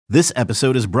This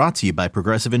episode is brought to you by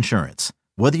Progressive Insurance.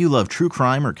 Whether you love true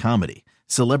crime or comedy,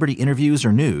 celebrity interviews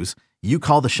or news, you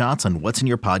call the shots on what's in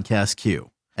your podcast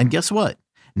queue. And guess what?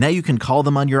 Now you can call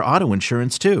them on your auto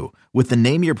insurance too with the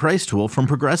Name Your Price tool from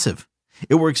Progressive.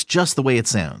 It works just the way it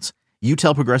sounds. You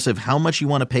tell Progressive how much you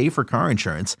want to pay for car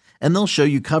insurance, and they'll show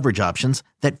you coverage options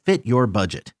that fit your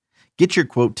budget. Get your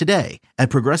quote today at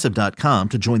Progressive.com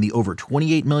to join the over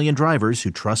 28 million drivers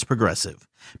who trust Progressive.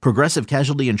 Progressive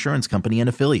Casualty Insurance Company and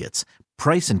Affiliates.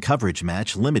 Price and coverage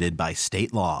match limited by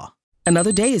state law.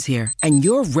 Another day is here, and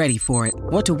you're ready for it.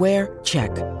 What to wear?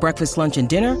 Check. Breakfast, lunch, and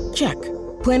dinner? Check.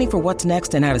 Planning for what's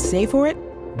next and how to save for it?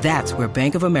 That's where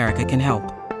Bank of America can help.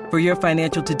 For your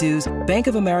financial to-dos, Bank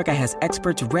of America has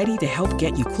experts ready to help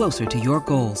get you closer to your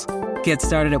goals. Get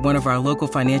started at one of our local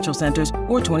financial centers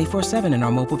or 24/7 in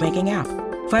our mobile banking app.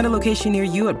 Find a location near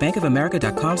you at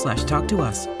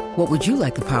bankofamerica.com/talktous. What would you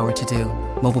like the power to do?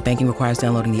 Mobile banking requires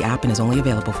downloading the app and is only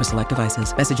available for select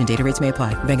devices. Message and data rates may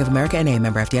apply. Bank of America N.A.,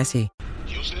 member FDIC.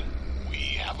 Houston, we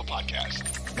have a podcast.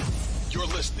 You're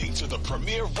listening to the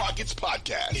Premier Rockets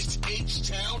podcast. It's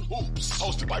H-Town Hoops,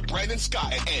 hosted by Brandon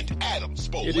Scott and Adam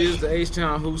Spolane. It is the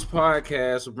H-Town Hoops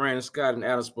podcast with Brandon Scott and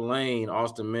Adam Spolane.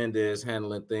 Austin Mendez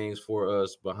handling things for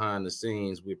us behind the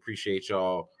scenes. We appreciate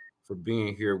y'all for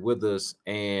being here with us.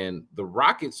 And the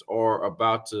Rockets are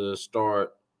about to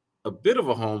start a bit of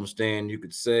a homestand, you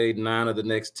could say. 9 of the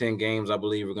next 10 games, I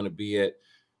believe, are going to be at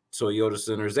Toyota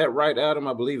Center. Is that right, Adam?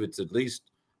 I believe it's at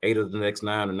least 8 of the next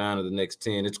 9 or 9 of the next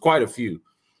 10. It's quite a few.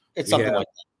 It's something like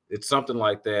that. It's something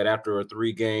like that after a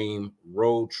 3-game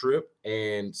road trip.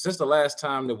 And since the last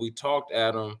time that we talked,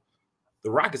 Adam,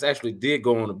 the Rockets actually did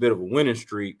go on a bit of a winning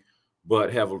streak,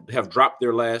 but have dropped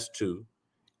their last 2.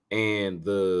 And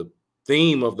the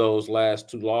theme of those last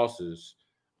 2 losses,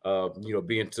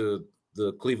 being to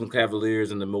the Cleveland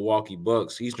Cavaliers and the Milwaukee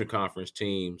Bucks, Eastern Conference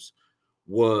teams,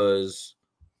 was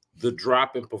the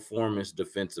drop in performance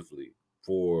defensively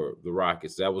for the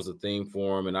Rockets. That was a theme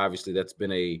for them, and obviously that's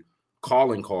been a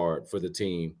calling card for the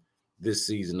team this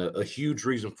season, a huge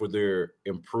reason for their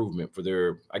improvement, for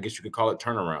their, I guess you could call it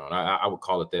turnaround. I would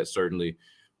call it that, certainly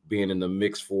being in the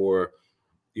mix for,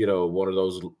 one of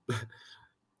those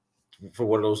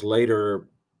later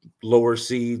lower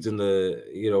seeds in the,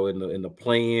 in the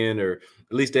play-in, or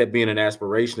at least that being an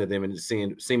aspiration of them and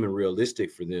seeming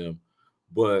realistic for them.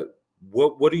 But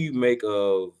what do you make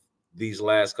of these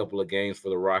last couple of games for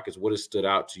the Rockets? What has stood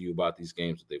out to you about these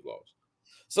games that they've lost?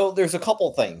 So there's a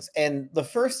couple things. And the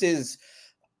first is,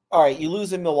 all right, you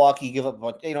lose in Milwaukee, give up,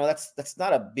 that's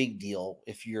not a big deal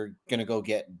if you're going to go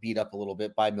get beat up a little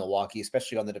bit by Milwaukee,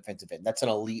 especially on the defensive end. That's an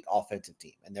elite offensive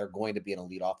team, and they're going to be an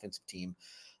elite offensive team.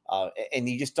 And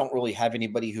you just don't really have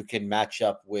anybody who can match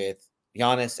up with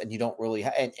Giannis, and you don't really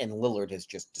and Lillard has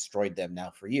just destroyed them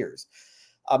now for years.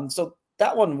 So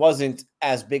that one wasn't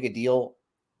as big a deal.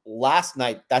 Last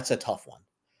night, that's a tough one.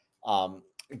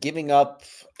 Giving up,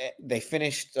 they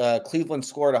finished, Cleveland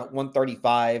scored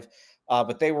 135,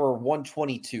 but they were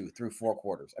 122 through 4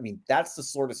 quarters. I mean, that's the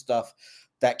sort of stuff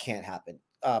that can't happen.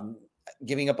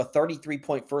 Giving up a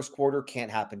 33-point first quarter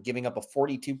can't happen. Giving up a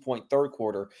 42-point third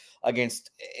quarter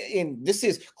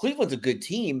Cleveland's a good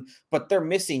team, but they're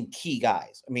missing key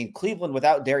guys. I mean, Cleveland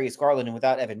without Darius Garland and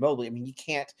without Evan Mobley, I mean, you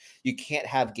can't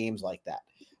have games like that.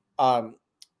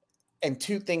 And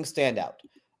 2 things stand out.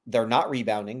 They're not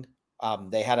rebounding.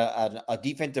 They had a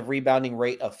defensive rebounding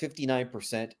rate of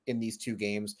 59% in these 2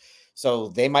 games. So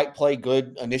they might play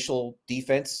good initial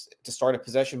defense to start a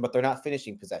possession, but they're not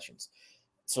finishing possessions.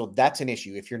 So that's an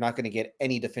issue if you're not going to get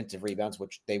any defensive rebounds,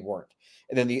 which they weren't.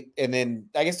 And then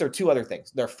I guess there are 2 other things.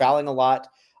 They're fouling a lot.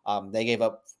 They gave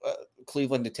up.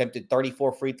 Cleveland attempted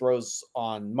 34 free throws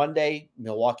on Monday.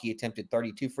 Milwaukee attempted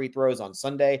 32 free throws on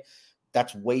Sunday.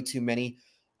 That's way too many.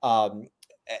 And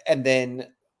then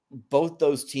both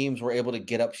those teams were able to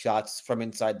get up shots from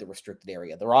inside the restricted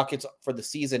area. The Rockets for the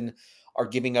season are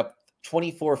giving up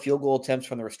 24 field goal attempts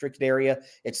from the restricted area.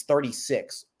 It's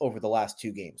 36 over the last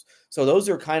 2 games. So those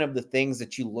are kind of the things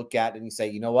that you look at and you say,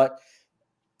 you know what?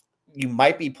 You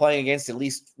might be playing against, at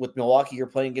least with Milwaukee, you're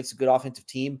playing against a good offensive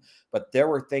team, but there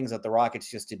were things that the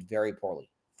Rockets just did very poorly.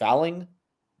 Fouling,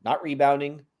 not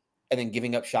rebounding, and then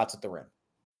giving up shots at the rim.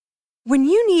 When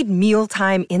you need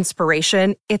mealtime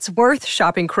inspiration, it's worth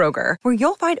shopping Kroger, where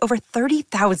you'll find over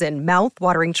 30,000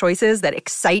 mouth-watering choices that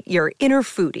excite your inner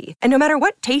foodie. And no matter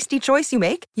what tasty choice you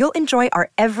make, you'll enjoy our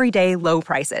everyday low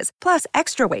prices, plus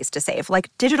extra ways to save,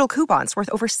 like digital coupons worth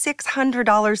over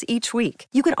 $600 each week.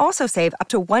 You can also save up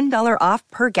to $1 off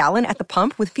per gallon at the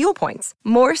pump with fuel points.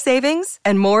 More savings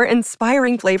and more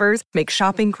inspiring flavors make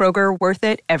shopping Kroger worth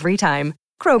it every time.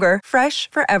 Kroger, fresh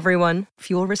for everyone.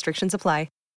 Fuel restrictions apply.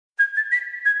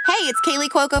 it's Kaylee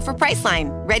Cuoco for Priceline.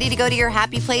 Ready to go to your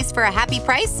happy place for a happy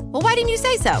price? Well, why didn't you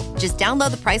say so? Just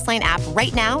download the Priceline app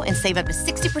right now and save up to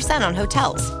 60% on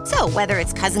hotels. So whether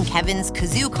it's Cousin Kevin's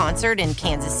Kazoo Concert in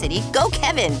Kansas City, go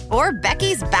Kevin, or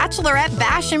Becky's Bachelorette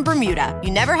Bash in Bermuda,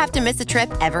 you never have to miss a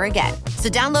trip ever again. So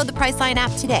download the Priceline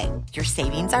app today. Your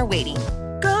savings are waiting.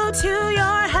 Go to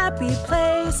your happy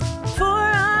place for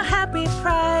a happy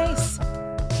price.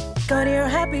 Go to your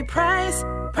happy price,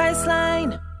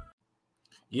 Priceline.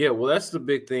 Yeah, well, that's the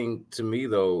big thing to me,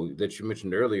 though, that you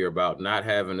mentioned earlier about not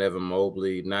having Evan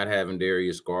Mobley, not having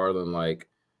Darius Garland. Like,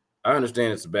 I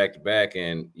understand it's a back-to-back,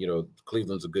 and,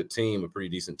 Cleveland's a good team, a pretty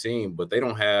decent team, but they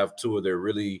don't have two of their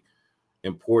really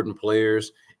important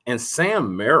players. And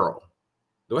Sam Merrill,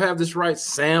 do I have this right?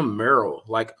 Sam Merrill.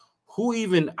 Like,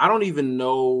 I don't even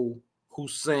know who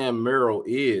Sam Merrill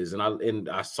is. And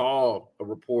I saw a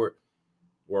report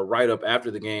or a write-up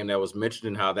after the game that was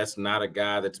mentioning how that's not a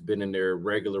guy that's been in their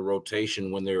regular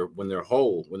rotation when they're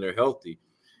whole, when they're healthy.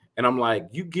 And I'm like,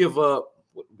 you give up.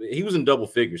 He was in double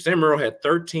figures. Sam Merrill had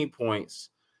 13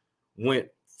 points, went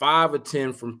 5 of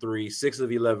 10 from 3, 6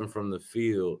 of 11 from the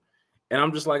field. And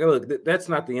I'm just like, look, that's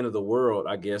not the end of the world,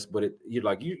 I guess. But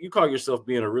you call yourself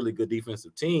being a really good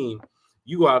defensive team.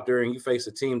 You go out there and you face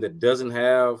a team that doesn't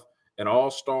have an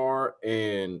all-star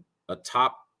and a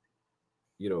top,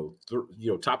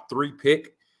 top 3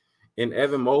 pick in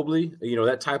Evan Mobley,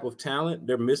 that type of talent.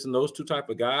 They're missing those two type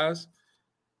of guys.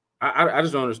 I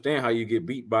just don't understand how you get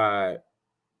beat by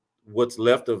what's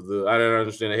left of I don't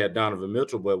understand they had Donovan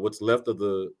Mitchell, but what's left of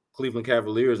the Cleveland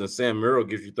Cavaliers and Sam Merrill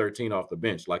gives you 13 off the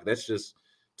bench. Like, that's just,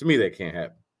 to me, that can't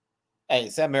happen. Hey,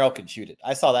 Sam Merrill can shoot it.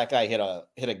 I saw that guy hit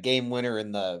a game winner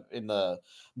in the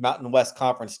Mountain West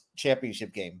Conference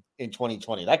Championship game in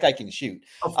 2020. That guy can shoot.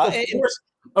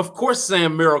 Of course,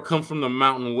 Sam Merrill comes from the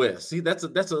Mountain West. See, that's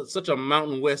such a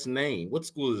Mountain West name. What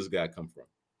school does this guy come from?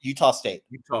 Utah State.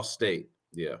 Utah State.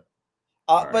 Yeah.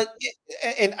 But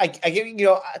I get,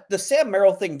 the Sam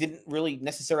Merrill thing didn't really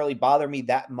necessarily bother me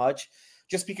that much,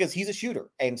 just because he's a shooter,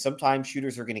 and sometimes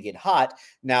shooters are going to get hot.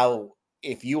 Now,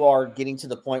 if you are getting to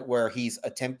the point where he's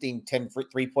attempting 10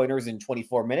 3-pointers in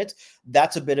 24 minutes,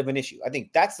 that's a bit of an issue. I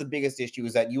think that's the biggest issue,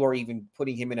 is that you are even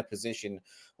putting him in a position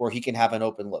where he can have an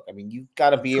open look. I mean, you've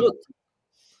got to be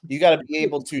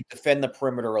able to defend the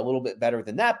perimeter a little bit better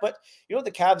than that. But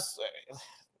the Cavs.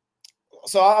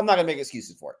 So I'm not going to make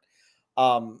excuses for it.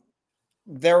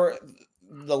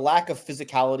 The lack of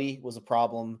physicality was a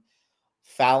problem.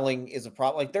 Fouling is a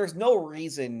problem. Like, there's no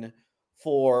reason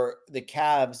for the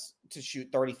Cavs to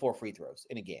shoot 34 free throws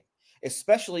in a game,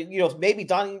 especially, maybe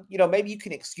maybe you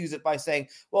can excuse it by saying,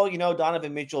 well,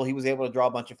 Donovan Mitchell, he was able to draw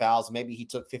a bunch of fouls. Maybe he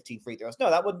took 15 free throws. No,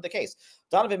 that wasn't the case.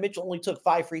 Donovan Mitchell only took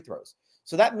 5 free throws.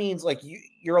 So that means, like,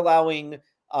 you're allowing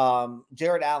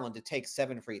Jared Allen to take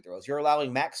 7 free throws. You're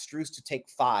allowing Max Strus to take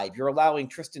 5. You're allowing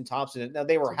Tristan Thompson. Now,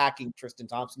 they were hacking Tristan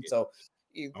Thompson, so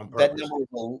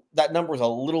that number is a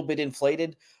little bit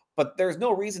inflated, but there's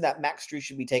no reason that Max Strus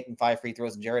should be taking 5 free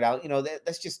throws and Jared Allen.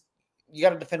 That's just, you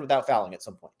got to defend without fouling at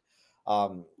some point.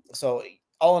 So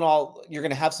all in all, you're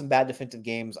going to have some bad defensive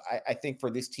games. I think for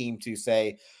this team to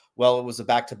say, well, it was a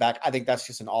back-to-back, I think that's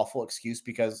just an awful excuse,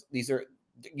 because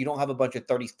you don't have a bunch of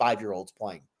 35-year-olds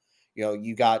playing.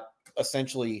 You got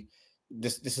essentially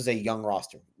this is a young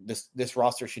roster. This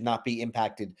roster should not be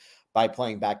impacted by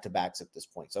playing back-to-backs at this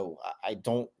point. So I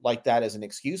don't like that as an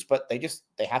excuse, but they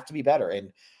have to be better.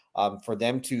 And for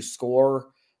them to score,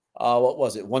 what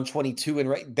was it, 122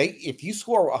 if you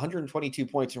score 122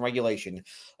 points in regulation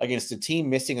against a team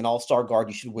missing an all-star guard,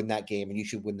 you should win that game, and you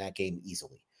should win that game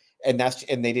easily. And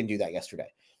they didn't do that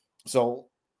yesterday. So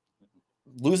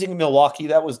losing in Milwaukee,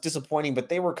 that was disappointing, but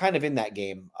they were kind of in that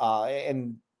game.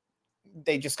 And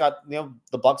they just got,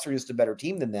 the Bucks are just a better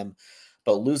team than them.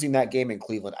 But losing that game in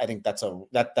Cleveland, I think that's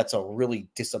a really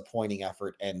disappointing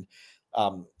effort. And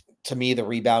to me, the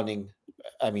rebounding,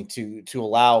 to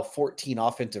allow 14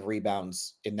 offensive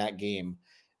rebounds in that game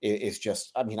is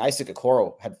just, Isaac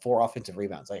Okoro had 4 offensive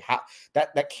rebounds. Like, how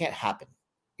that can't happen.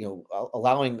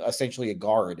 Allowing essentially a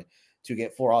guard to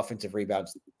get 4 offensive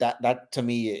rebounds, that to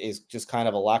me is just kind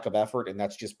of a lack of effort, and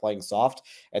that's just playing soft.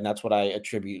 And that's what I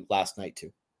attribute last night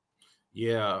to.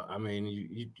 Yeah,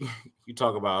 you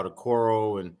talk about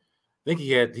Okoro, and I think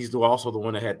he's also the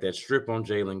one that had that strip on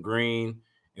Jalen Green,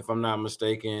 if I'm not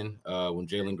mistaken, when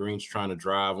Jalen Green's trying to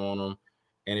drive on him.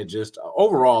 And it just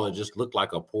looked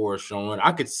like a poor showing.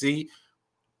 I could see,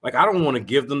 like, I don't want to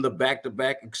give them the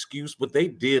back-to-back excuse, but they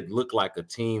did look like a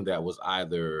team that was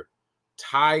either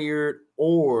tired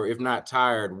or, if not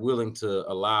tired, willing to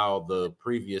allow the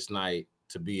previous night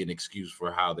to be an excuse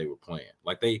for how they were playing.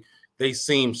 Like, they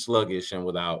seemed sluggish and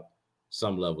without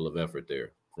some level of effort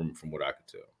there. from what I could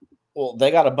tell. Well,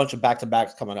 they got a bunch of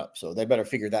back-to-backs coming up, so they better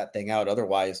figure that thing out.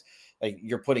 Otherwise, like,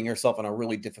 you're putting yourself in a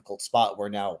really difficult spot where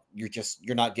now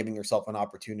you're not giving yourself an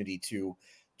opportunity to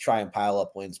try and pile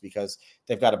up wins, because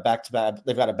they've got a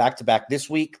back-to-back this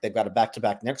week. They've got a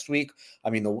back-to-back next week. I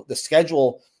mean, the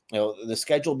schedule, the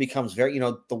schedule becomes very,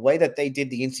 the way that they did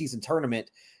the in-season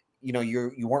tournament,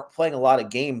 you weren't playing a lot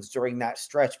of games during that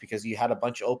stretch because you had a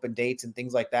bunch of open dates and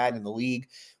things like that. And the league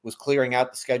was clearing out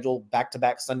the schedule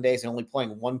back-to-back Sundays and only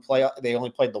playing one play. They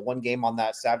only played the one game on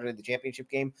that Saturday, the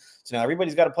championship game. So now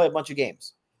everybody's got to play a bunch of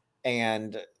games.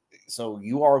 And so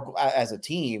you are, as a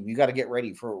team, you got to get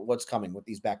ready for what's coming with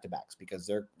these back-to-backs, because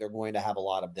they're going to have a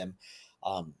lot of them.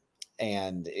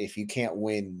 And if you can't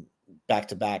win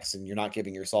back-to-backs, and you're not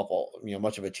giving yourself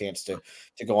much of a chance to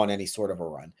go on any sort of a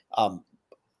run.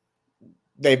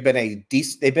 They've been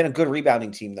a good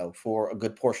rebounding team, though, for a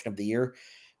good portion of the year.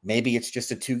 Maybe it's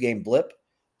just a 2-game blip.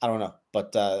 I don't know.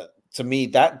 But to me,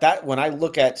 that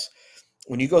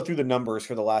when you go through the numbers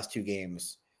for the last 2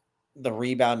 games, the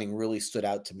rebounding really stood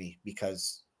out to me,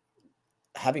 because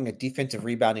having a defensive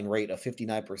rebounding rate of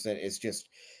 59% is just,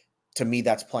 to me,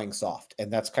 that's playing soft.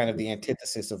 And that's kind of the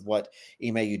antithesis of what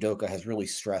Ime Udoka has really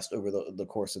stressed over the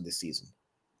course of this season.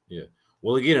 Yeah.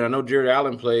 Well, again, I know Jared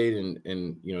Allen played,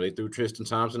 and they threw Tristan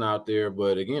Thompson out there,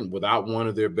 but again, without one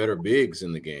of their better bigs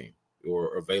in the game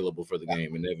or available for the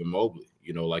game, and Evan Mobley,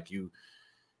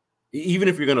 even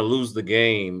if you're going to lose the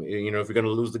game, if you're going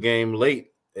to lose the game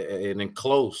late and then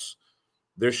close,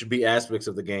 there should be aspects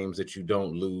of the games that you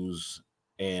don't lose,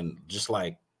 and just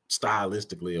like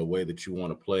stylistically a way that you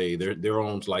want to play their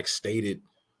own like stated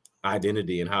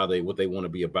identity and what they want to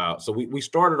be about. So we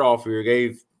started off here,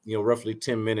 gave roughly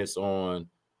 10 minutes on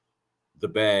the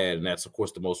bad, and that's of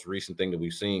course the most recent thing that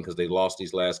we've seen, because they lost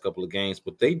these last couple of games,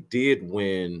 but they did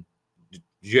win. Did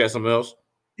you have something else?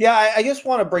 Yeah, I just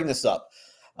want to bring this up.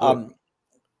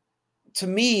 To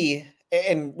me,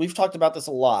 and we've talked about this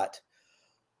a lot,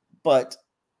 but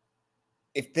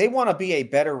if they want to be a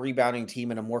better rebounding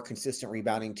team and a more consistent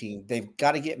rebounding team, they've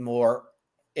got to get more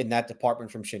in that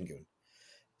department from Şengün.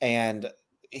 And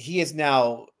he has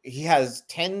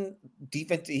 10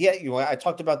 defense. I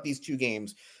talked about these 2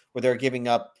 games where they're giving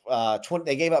up 20.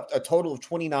 They gave up a total of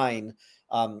 29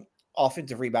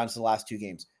 offensive rebounds in the last 2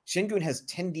 games. Şengün has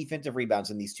 10 defensive rebounds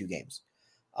in these 2 games.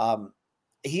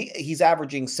 He's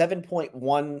averaging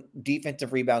 7.1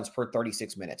 defensive rebounds per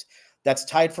 36 minutes. That's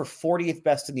tied for 40th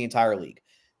best in the entire league.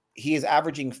 He is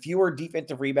averaging fewer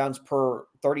defensive rebounds per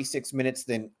 36 minutes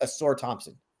than Ausar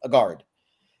Thompson, a guard.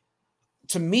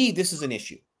 To me, this is an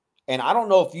issue. And I don't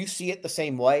know if you see it the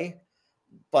same way,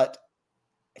 but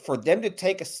for them to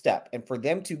take a step and for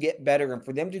them to get better and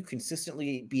for them to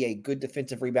consistently be a good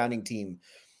defensive rebounding team,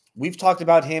 we've talked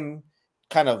about him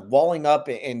kind of walling up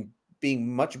and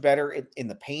being much better in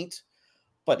the paint,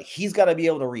 but he's got to be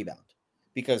able to rebound,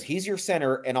 because he's your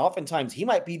center, and oftentimes he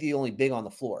might be the only big on the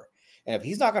floor. And if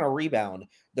he's not going to rebound,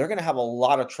 they're going to have a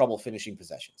lot of trouble finishing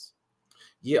possessions.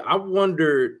 Yeah, I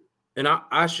wondered, and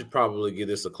I should probably give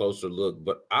this a closer look,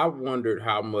 but I wondered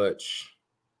how much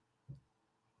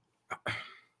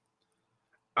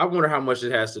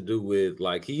it has to do with,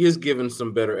 like, he is given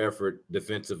some better effort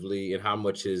defensively, and how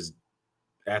much his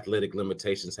athletic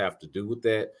limitations have to do with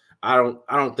that. I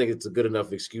don't think it's a good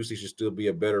enough excuse. He should still be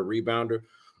a better rebounder.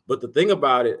 But the thing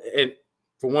about it, and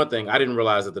for one thing, I didn't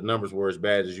realize that the numbers were as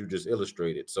bad as you just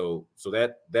illustrated. So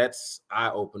that's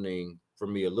eye-opening for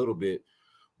me a little bit.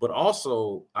 But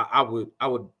also, I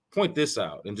would point this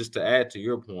out, and just to add to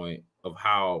your point of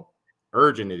how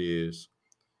urgent it is,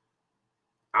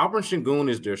 Alperen Şengün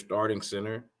is their starting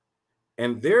center,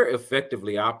 and they're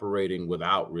effectively operating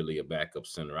without really a backup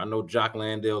center. I know Jock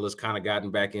Landale has kind of gotten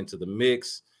back into the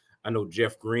mix. I know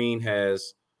Jeff Green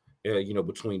has,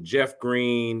 between Jeff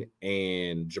Green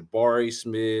and Jabari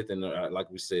Smith, and like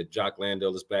we said, Jock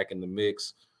Landale is back in the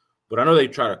mix. But I know they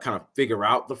try to kind of figure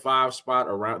out the 5 spot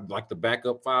around, like the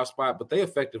backup 5 spot, but they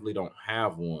effectively don't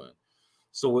have one.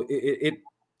 So it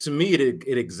to me, it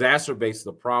exacerbates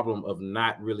the problem of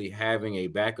not really having a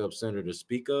backup center to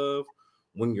speak of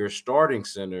when your starting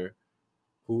center,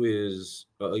 who is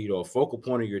a focal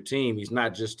point of your team, he's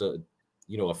not just a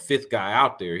 5th guy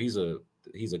out there. He's a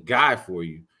guy for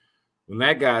you. When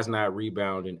that guy's not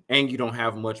rebounding and you don't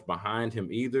have much behind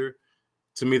him either,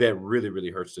 to me, that really,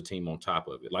 really hurts the team on top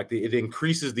of it. Like, it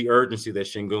increases the urgency that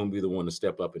Şengün be the one to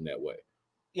step up in that way.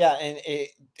 Yeah, and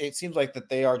it seems like that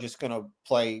they are just going to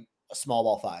play a small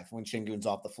ball 5 when Şengün's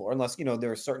off the floor, unless,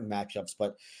 there are certain matchups.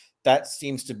 But that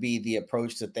seems to be the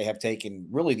approach that they have taken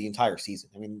really the entire season.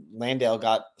 I mean, Landale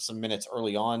got some minutes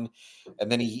early on,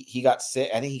 and then he got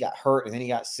sick. I think he got hurt, and then he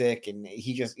got sick, and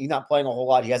he's not playing a whole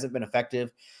lot. He hasn't been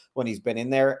effective when he's been in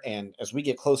there. And as we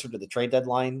get closer to the trade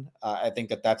deadline, I think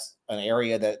that that's an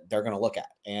area that they're going to look at,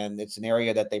 and it's an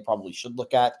area that they probably should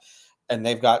look at. And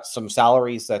they've got some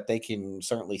salaries that they can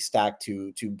certainly stack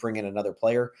to bring in another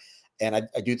player. And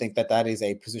I do think that that is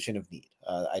a position of need.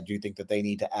 I do think that they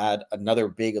need to add another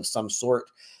big of some sort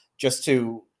because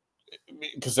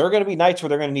there are going to be nights where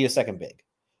they're going to need a second big.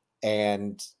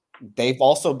 And they've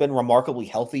also been remarkably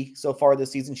healthy so far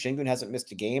this season. Şengün hasn't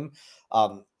missed a game.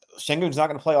 Şengün's not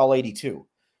going to play all 82.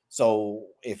 So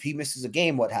if he misses a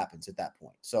game, what happens at that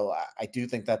point? So I do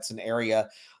think that's an area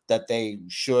that they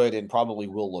should and probably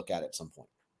will look at some point.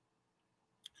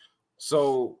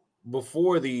 So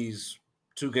before these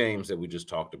 2 games that we just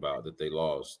talked about that they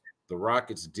lost, the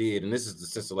Rockets did, and this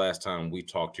is since the last time we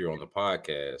talked here on the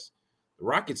podcast, the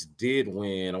Rockets did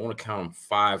win. I want to count them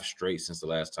 5 straight since the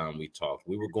last time we talked.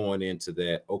 We were going into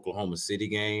that Oklahoma City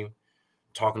game,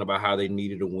 talking about how they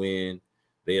needed to win.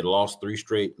 They had lost 3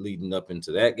 straight leading up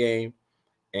into that game,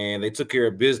 and they took care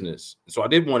of business. So I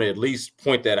did want to at least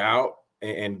point that out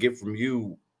and get from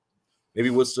you maybe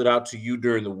what stood out to you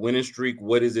during the winning streak.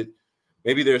 What is it?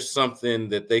 Maybe there's something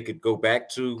that they could go back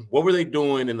to. What were they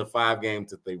doing in the 5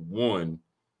 games that they won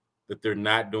that they're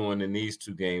not doing in these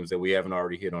 2 games that we haven't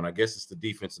already hit on? I guess it's the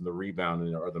defense and the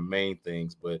rebounding are the main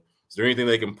things, but is there anything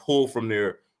they can pull from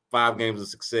their 5 games of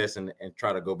success and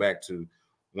try to go back to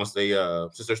once they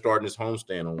since they're starting this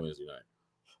homestand on Wednesday night?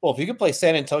 Well, if you could play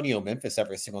San Antonio, Memphis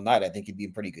every single night, I think you'd be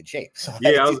in pretty good shape. So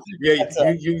yeah,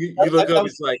 you look up.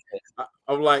 It's like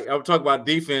I'm talking about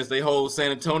defense. They hold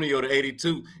San Antonio to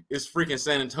 82. It's freaking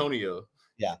San Antonio.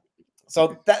 Yeah.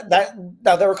 So that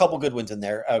now there were a couple good wins in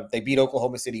there. They beat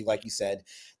Oklahoma City, like you said.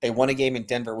 They won a game in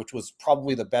Denver, which was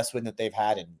probably the best win that they've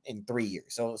had in 3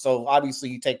 years. So obviously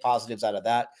you take positives out of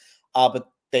that. But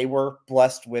they were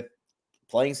blessed with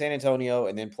playing San Antonio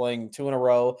and then playing 2 in a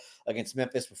row against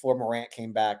Memphis before Morant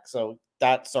came back. So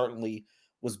that certainly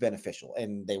was beneficial.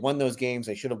 And they won those games.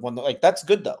 They should have won. That's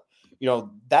good, though. You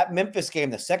know, that Memphis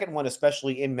game, the second one,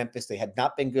 especially in Memphis, they had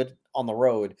not been good on the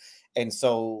road. And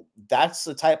so that's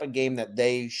the type of game that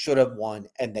they should have won,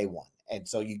 and they won. And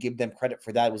so you give them credit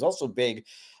for that. It was also big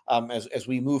as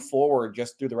we move forward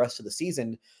just through the rest of the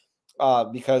season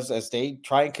because as they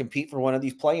try and compete for one of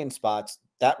these play-in spots,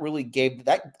 that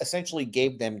essentially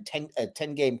gave them a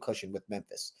 10-game cushion with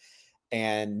Memphis.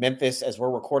 And Memphis, as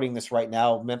we're recording this right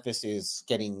now, Memphis is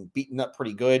getting beaten up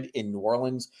pretty good in New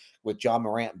Orleans with John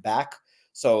Morant back.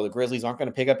 So the Grizzlies aren't going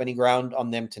to pick up any ground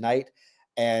on them tonight.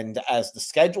 And as the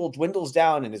schedule dwindles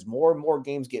down and as more and more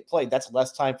games get played, that's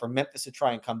less time for Memphis to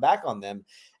try and come back on them.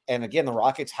 And again, the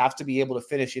Rockets have to be able to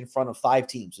finish in front of 5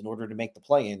 teams in order to make the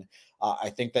play-in.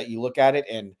 I think that you look at it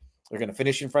and they're going to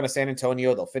finish in front of San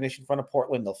Antonio. They'll finish in front of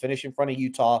Portland. They'll finish in front of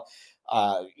Utah.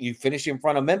 You finish in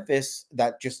front of Memphis.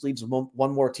 That just leaves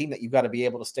one more team that you've got to be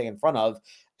able to stay in front of.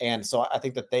 And so I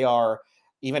think that they are,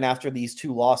 even after these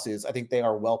 2 losses, I think they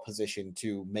are well positioned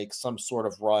to make some sort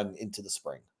of run into the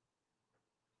spring.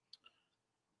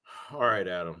 All right,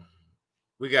 Adam.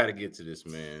 We got to get to this,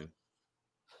 man.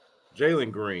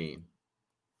 Jalen Green.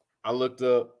 I looked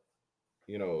up,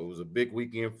 it was a big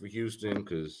weekend for Houston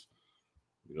because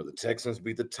the Texans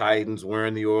beat the Titans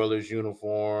wearing the Oilers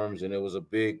uniforms, and it was a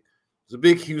big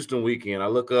Houston weekend. I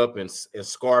look up and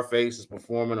Scarface is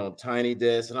performing on Tiny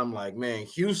Desk, and I'm like, man,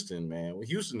 Houston, man. Well,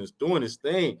 Houston is doing his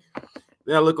thing.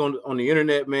 Then I look on the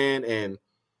internet, man, and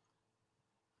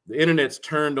the internet's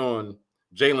turned on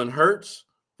Jalen Hurts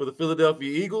for the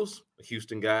Philadelphia Eagles, a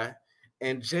Houston guy,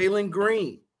 and Jalen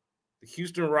Green, the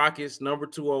Houston Rockets number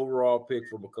 2 overall pick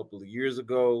from a couple of years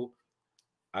ago.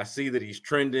 I see that he's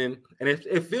trending, and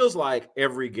it feels like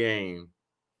every game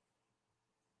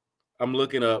I'm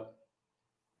looking up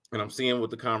and I'm seeing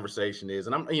what the conversation is.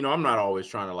 And I'm not always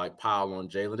trying to pile on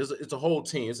Jalen. It's a whole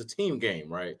team. It's a team game,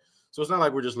 right? So it's not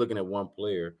like we're just looking at one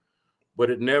player, but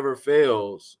it never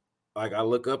fails. Like I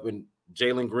look up and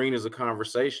Jalen Green is a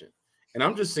conversation. And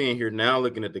I'm just seeing here now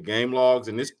looking at the game logs,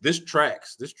 and this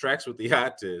tracks with the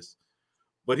eye test,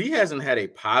 but he hasn't had a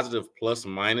positive plus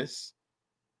minus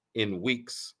in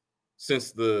weeks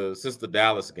since the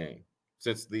Dallas game,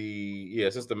 since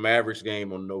the Mavericks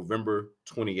game on November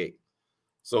 28th.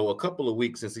 So a couple of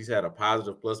weeks since he's had a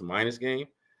positive plus minus game.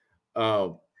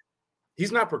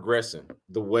 He's not progressing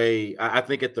the way I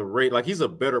think at the rate, he's a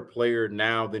better player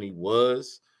now than he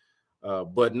was,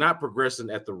 but not progressing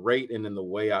at the rate and in the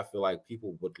way I feel like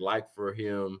people would like for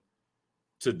him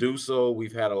to do so.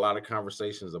 We've had a lot of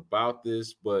conversations about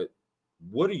this, but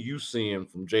what are you seeing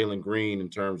from Jalen Green in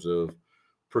terms of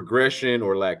progression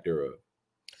or lack thereof?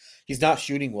 He's not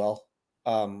shooting well.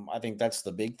 I think that's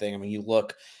the big thing. I mean, you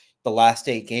look the last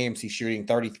 8 games, he's shooting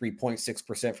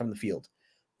 33.6% from the field.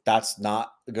 That's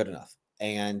not good enough.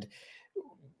 And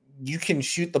you can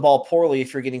shoot the ball poorly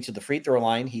if you're getting to the free throw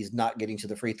line. He's not getting to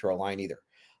the free throw line either.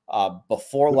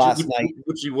 Before last night,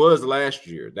 which he was last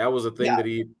year. That was a thing Yeah.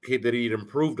 that he'd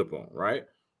improved upon, right?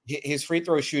 his free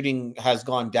throw shooting has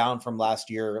gone down from last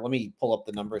year. Let me pull up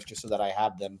the numbers just so that I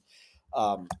have them.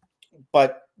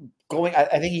 But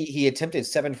I think he attempted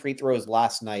 7 free throws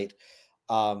last night,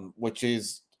 which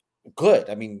is good.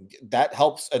 I mean, that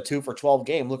helps a 2 for 12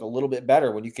 game look a little bit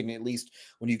better when you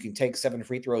can take 7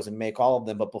 free throws and make all of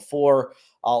them. But before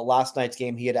last night's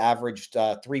game, he had averaged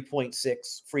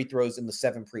 3.6 free throws in the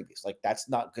 7 previous. Like, that's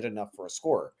not good enough for a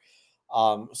scorer.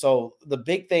 So the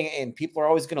big thing, and people are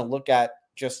always going to look at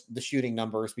just the shooting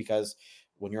numbers, because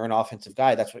when you're an offensive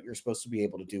guy, that's what you're supposed to be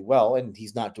able to do well. And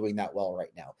he's not doing that well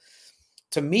right now.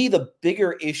 To me, the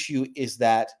bigger issue is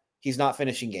that he's not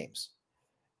finishing games.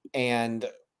 And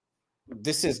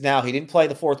this is now, he didn't play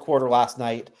the fourth quarter last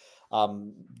night.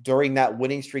 During that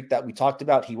winning streak that we talked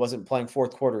about, he wasn't playing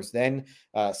fourth quarters then.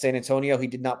 San Antonio, he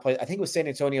did not play. I think it was San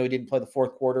Antonio, he didn't play the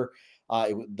fourth quarter.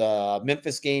 The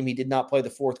Memphis game, he did not play the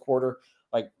fourth quarter.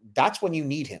 Like, that's when you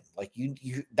need him. Like, you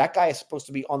that guy is supposed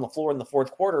to be on the floor in the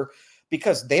fourth quarter,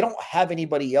 because they don't have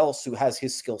anybody else who has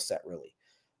his skill set, really.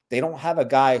 They don't have a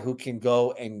guy who can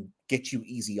go and get you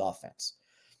easy offense.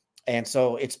 And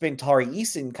so it's been Tari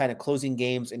Eason kind of closing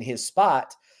games in his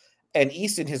spot. And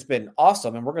Eason has been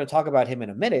awesome. And we're going to talk about him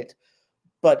in a minute.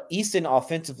 But Eason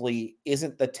offensively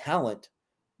isn't the talent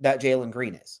that Jalen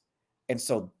Green is. And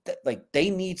so they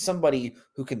need somebody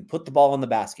who can put the ball in the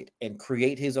basket and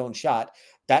create his own shot.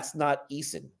 That's not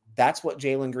Eason. That's what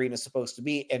Jalen Green is supposed to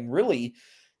be. And really,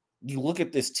 you look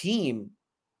at this team,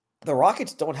 the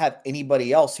Rockets don't have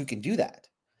anybody else who can do that.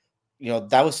 You know,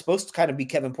 that was supposed to kind of be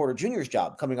Kevin Porter Jr.'s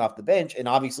job coming off the bench, and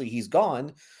obviously he's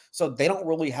gone. So they don't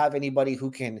really have anybody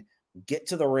who can get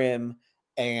to the rim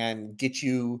and get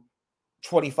you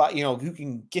 25, who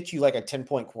can get you like a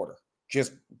 10-point quarter,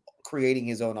 just creating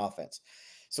his own offense.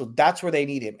 So that's where they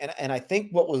need him. And I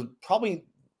think what was probably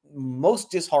most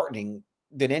disheartening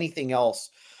than anything else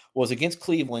was against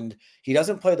Cleveland. He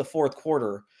doesn't play the fourth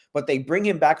quarter, but they bring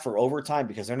him back for overtime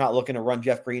because they're not looking to run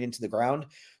Jeff Green into the ground.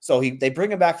 So they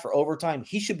bring him back for overtime.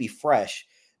 He should be fresh.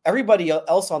 Everybody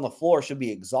else on the floor should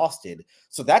be exhausted.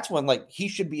 So that's when he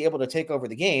should be able to take over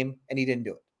the game, and he didn't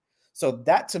do it. So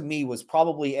that to me was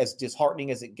probably as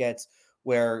disheartening as it gets,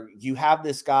 where you have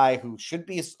this guy who should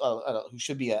be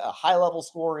a high level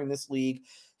scorer in this league.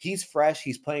 He's fresh.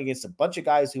 He's playing against a bunch of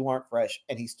guys who aren't fresh,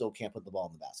 and he still can't put the ball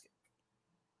in the basket.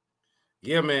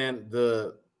 Yeah, man.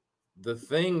 The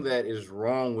thing that is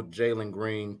wrong with Jalen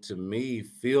Green, to me,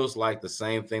 feels like the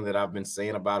same thing that I've been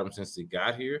saying about him since he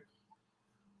got here.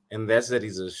 And that's that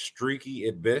he's a streaky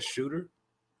at best shooter.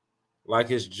 Like,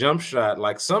 his jump shot,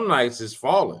 like some nights is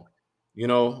falling,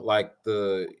 like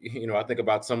I think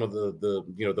about some of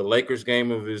the Lakers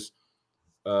game of his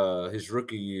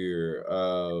rookie year.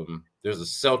 There's a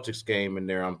Celtics game in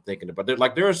there I'm thinking about.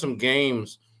 There are some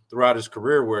games throughout his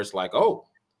career where it's like, oh,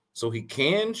 so he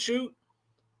can shoot.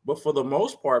 But for the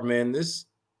most part, man, this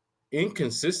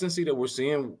inconsistency that we're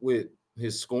seeing with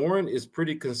his scoring is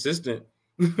pretty consistent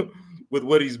with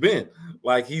what he's been.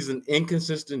 Like, he's an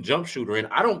inconsistent jump shooter. And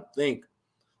I don't think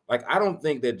that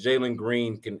Jalen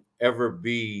Green can ever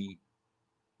be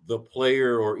the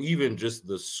player or even just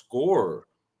the scorer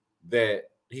that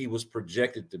he was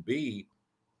projected to be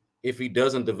if he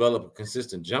doesn't develop a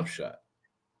consistent jump shot.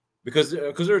 Because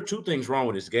there are two things wrong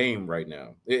with his game right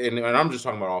now. And I'm just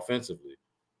talking about offensively.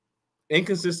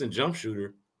 Inconsistent jump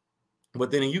shooter,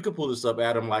 but then you could pull this up,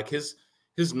 Adam, like his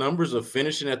numbers of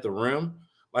finishing at the rim.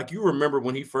 Like, you remember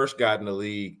when he first got in the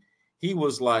league, he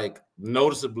was like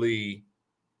noticeably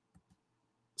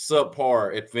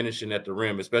subpar at finishing at the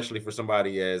rim, especially for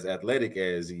somebody as athletic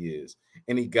as he is.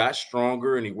 And he got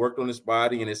stronger and he worked on his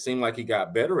body, and it seemed like he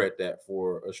got better at that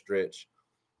for a stretch.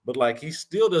 But he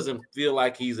still doesn't feel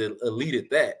like he's elite at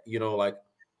that,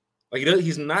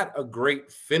 he's not a great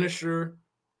finisher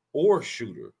or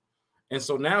shooter. And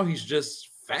so now he's just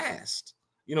fast.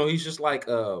 He's just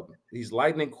he's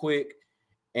lightning quick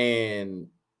and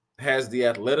has the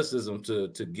athleticism to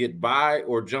get by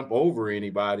or jump over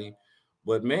anybody.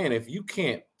 But man, if you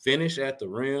can't finish at the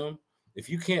rim, if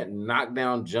you can't knock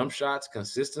down jump shots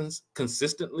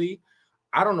consistently,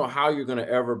 I don't know how you're going to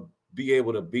ever be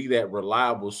able to be that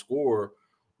reliable scorer,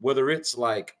 whether it's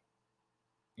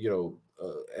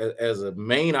as a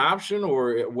main option,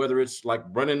 or whether it's like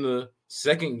running the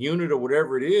second unit or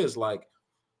whatever it is. Like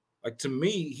to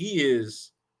me, he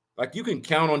is like, you can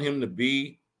count on him to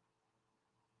be,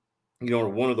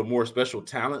 one of the more special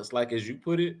talents, like as you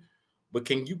put it. But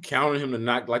can you count on him to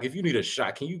knock, like if you need a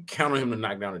shot, can you count on him to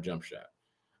knock down a jump shot?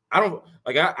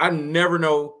 I never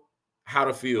know how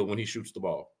to feel when he shoots the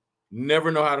ball.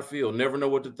 Never know how to feel, never know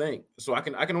what to think. So I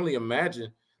can only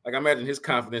imagine, like I imagine his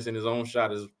confidence in his own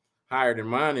shot is higher than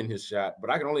mine in his shot, but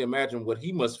I can only imagine what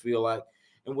he must feel like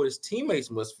and what his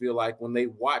teammates must feel like when they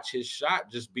watch his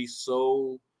shot just be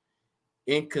so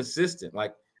inconsistent.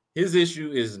 Like his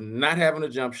issue is not having a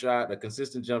jump shot, a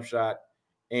consistent jump shot,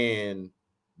 and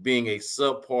being a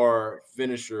subpar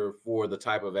finisher for the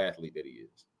type of athlete that he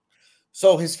is.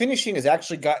 So his finishing has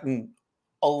actually gotten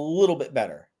a little bit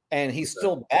better, and he's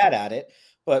still bad at it.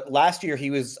 But last year I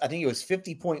think it was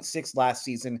 50.6 last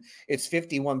season. It's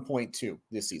 51.2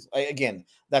 this season. Again,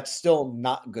 that's still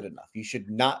not good enough. You should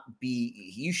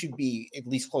be at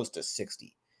least close to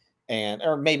 60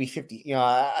 or maybe 50.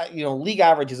 League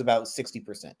average is about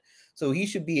 60%. So he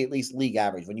should be at least league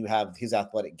average when you have his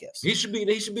athletic gifts. He should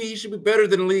be better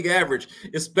than league average,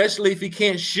 especially if he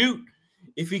can't shoot.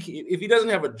 If he doesn't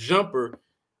have a jumper,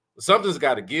 something's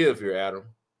got to give here, Adam.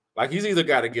 Like he's either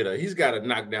got to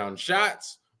knock down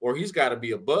shots, or he's got to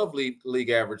be above league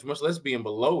average, much less being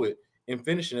below it and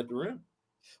finishing at the rim.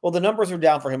 Well, the numbers are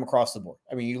down for him across the board.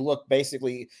 I mean, you look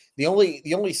basically the only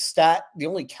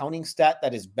counting stat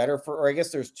that is better or I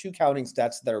guess there's two counting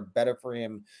stats that are better for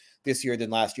him this year than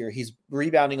last year. He's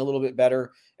rebounding a little bit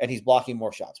better, and he's blocking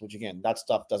more shots, which again, that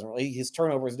stuff doesn't really, his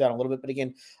turnover is down a little bit. But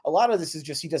again, a lot of this is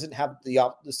just, he doesn't have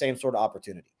the same sort of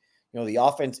opportunity. The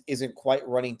offense isn't quite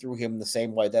running through him the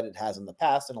same way that it has in the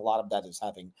past. And a lot of that is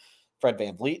having Fred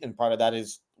VanVleet. And part of that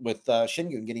is with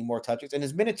Sengun getting more touches, and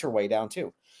his minutes are way down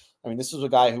too. I mean, this is a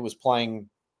guy who was playing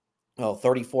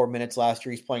 34 minutes last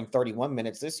year. He's playing 31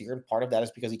 minutes this year. And part of that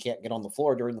is because he can't get on the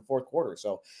floor during the fourth quarter.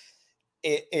 So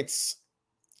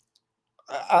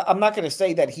I'm not going to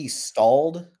say that he's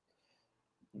stalled,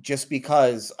 just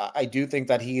because I do think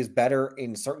that he is better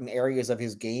in certain areas of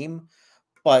his game,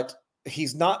 but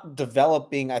he's not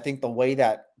developing, I think, the way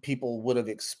that people would have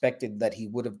expected that he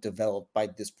would have developed by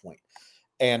this point.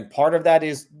 And part of that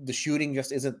is the shooting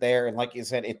just isn't there. And like you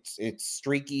said, it's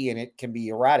streaky and it can be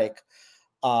erratic.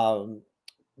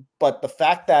 But the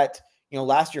fact that,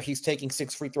 last year he's taking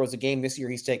 6 free throws a game. This year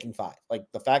he's taking 5. Like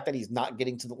the fact that he's not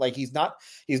getting to he's not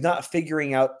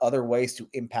figuring out other ways to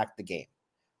impact the game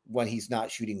when he's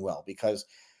not shooting well, because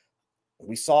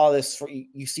we saw this.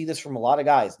 You see this from a lot of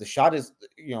guys. The shot is,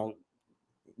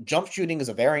 jump shooting is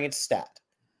a variance stat.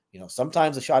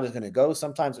 Sometimes the shot is going to go,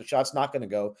 sometimes the shot's not going to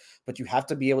go, but you have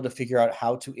to be able to figure out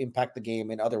how to impact the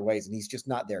game in other ways. And he's just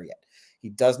not there yet. He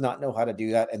does not know how to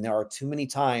do that. And there are too many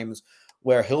times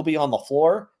where he'll be on the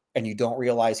floor and you don't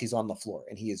realize he's on the floor.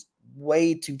 And he is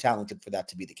way too talented for that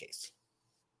to be the case.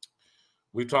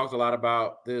 We've talked a lot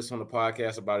about this on the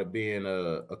podcast, about it being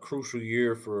a crucial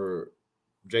year for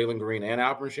Jalen Green and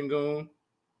Alperen Sengun.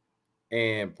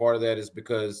 And part of that is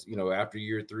because, after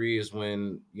year 3 is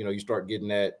when, you start getting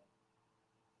that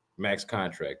max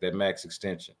contract, that max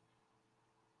extension.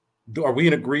 Are we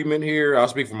in agreement here? I'll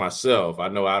speak for myself. I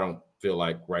know I don't feel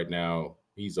like right now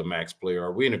he's a max player.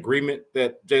 Are we in agreement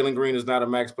that Jalen Green is not a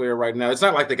max player right now? It's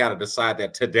not like they got to decide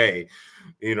that today,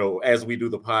 as we do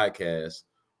the podcast.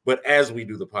 But as we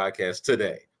do the podcast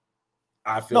today,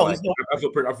 I feel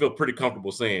pretty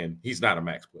comfortable saying he's not a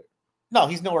max player. No,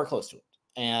 he's nowhere close to it.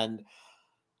 And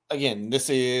again, this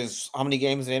is, how many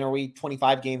games in? Are we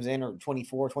 25 games in, or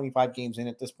 24, 25 games in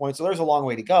at this point? So there's a long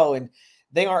way to go. And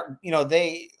they aren't,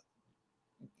 they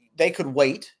could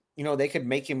wait, they could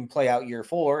make him play out year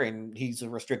 4 and he's a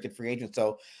restricted free agent.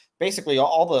 So basically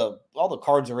all the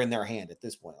cards are in their hand at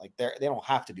this point. Like they don't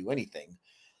have to do anything.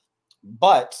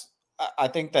 But I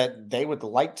think that they would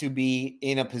like to be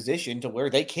in a position to where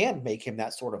they can make him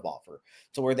that sort of offer,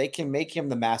 to where they can make him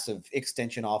the massive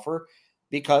extension offer,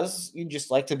 because you just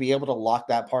like to be able to lock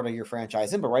that part of your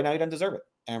franchise in. But right now he doesn't deserve it.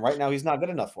 And right now he's not good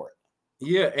enough for it.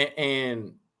 Yeah.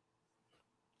 And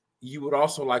you would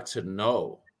also like to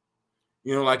know,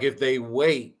 like if they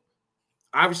wait,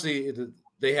 obviously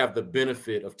they have the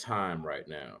benefit of time right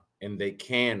now and they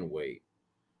can wait.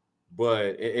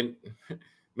 But, and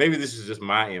maybe this is just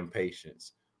my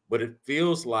impatience, but it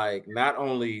feels like not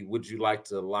only would you like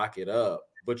to lock it up,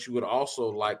 but you would also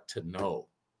like to know.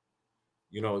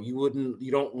 You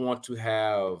don't want to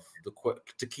have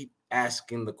to keep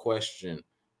asking the question,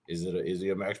 is he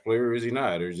a max player or is he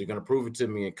not? Or is he going to prove it to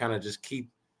me, and kind of just keep,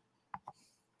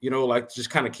 just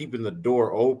kind of keeping the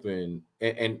door open.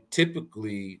 And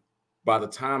typically by the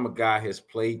time a guy has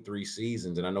played 3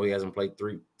 seasons, and I know he hasn't played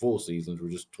 3 full seasons, we're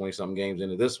just 20-something games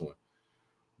into this one.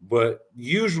 But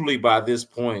usually by this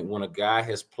point, when a guy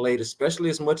has played, especially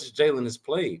as much as Jalen has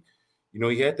played,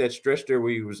 he had that stretch there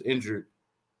where he was injured.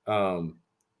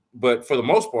 But for the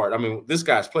most part, I mean, this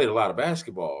guy's played a lot of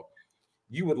basketball.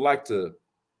 You would like to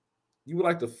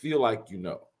feel like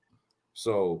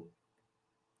So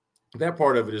that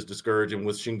part of it is discouraging.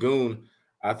 With Şengün,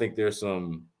 I think there's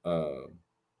some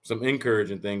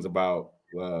encouraging things about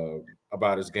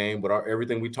his game, but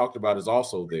everything we talked about is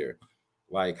also there.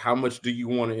 Like, how much do you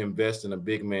want to invest in a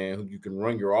big man who you can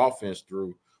run your offense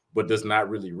through, but does not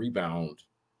really rebound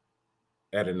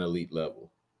at an elite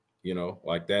level?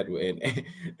 Like that,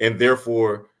 and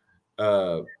therefore,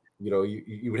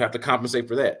 you would have to compensate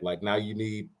for that. Like, now you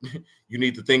need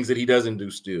the things that he doesn't do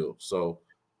still. So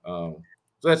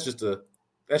that's just a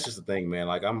thing, man.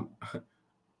 Like, I'm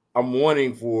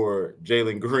wanting for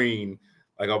Jalen Green.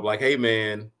 Like, I'm like, hey,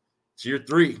 man, it's year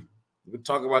 3. We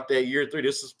talk about that year 3.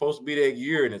 This is supposed to be that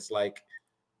year, and it's like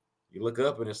you look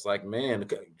up and it's like, man,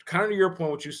 kind of to your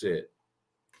point, what you said.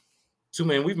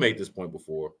 Man, we've made this point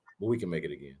before, but we can make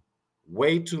it again.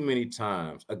 Way too many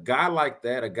times, a guy like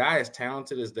that, a guy as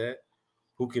talented as that,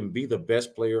 who can be the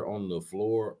best player on the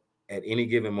floor at any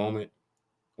given moment,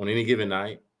 on any given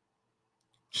night,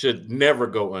 should never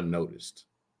go unnoticed.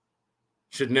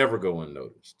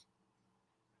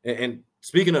 And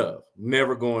speaking of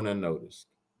never going unnoticed,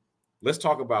 let's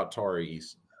talk about Tari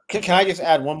Eason. Can I just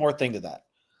add one more thing to that?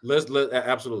 Let's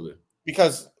absolutely.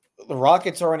 Because the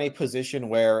Rockets are in a position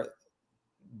where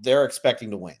they're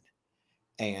expecting to win.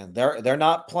 And they're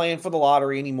not playing for the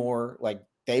lottery anymore. Like,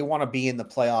 they want to be in the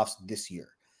playoffs this year.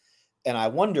 And I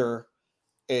wonder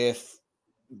if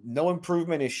no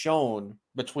improvement is shown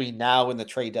between now and the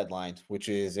trade deadline, which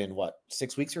is in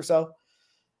 6 weeks or so.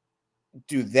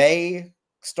 Do they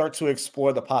start to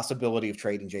explore the possibility of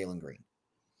trading Jalen Green?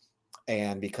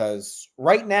 And because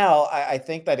right now, I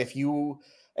think that if you,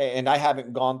 and I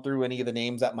haven't gone through any of the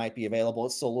names that might be available,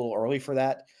 it's still a little early for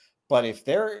that. But if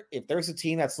there's a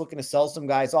team that's looking to sell some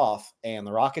guys off, and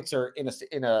the Rockets are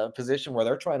in a position where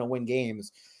they're trying to win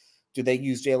games, do they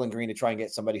use Jalen Green to try and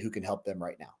get somebody who can help them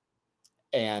right now?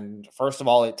 And first of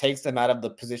all, it takes them out of the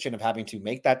position of having to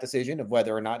make that decision of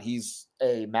whether or not he's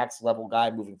a max level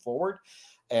guy moving forward.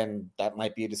 And that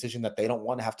might be a decision that they don't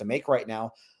want to have to make right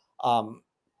now. And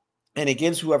it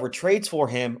gives whoever trades for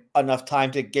him enough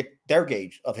time to get their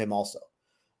gauge of him also,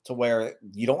 to where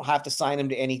you don't have to sign him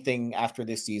to anything after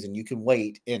this season. You can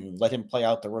wait and let him play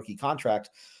out the rookie contract.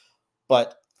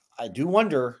 But I do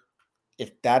wonder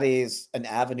if that is an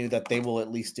avenue that they will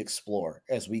at least explore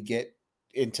as we get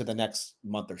into the next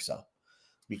month or so,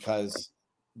 because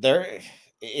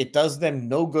it does them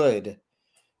no good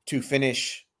to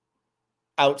finish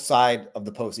outside of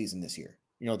the postseason this year.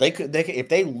 They could if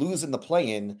they lose in the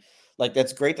play-in, like,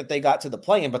 that's great that they got to the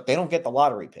play-in, but they don't get the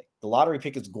lottery pick. The lottery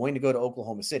pick is going to go to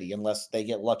Oklahoma City unless they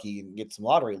get lucky and get some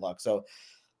lottery luck. So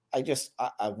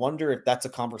I wonder if that's a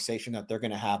conversation that they're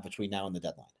going to have between now and the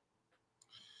deadline.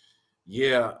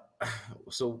 Yeah.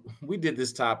 So we did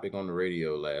this topic on the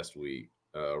radio last week,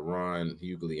 Ron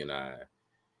Hughley and I,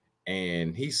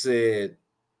 and he said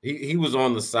he was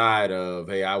on the side of,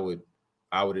 hey, I would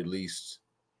at least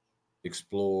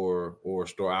explore or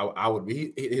store. I would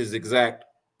be, his exact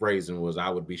phrasing was, I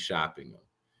would be shopping them.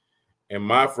 And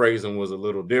my phrasing was a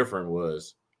little different,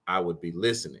 was I would be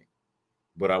listening,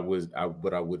 but I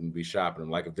wouldn't be shopping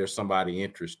them. Like, if there's somebody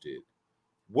interested,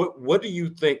 what do you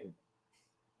think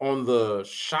on the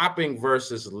shopping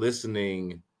versus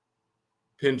listening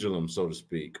pendulum, so to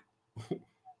speak?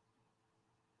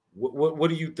 What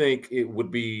do you think it would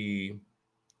be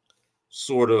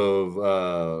sort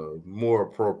of more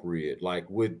appropriate? Like,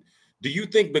 do you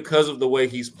think because of the way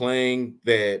he's playing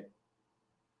that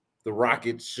the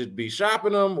Rockets should be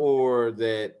shopping him, or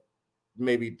that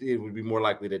maybe it would be more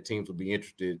likely that teams would be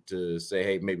interested to say,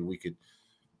 hey, maybe we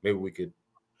could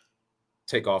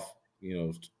take off,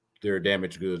 their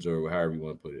damaged goods, or however you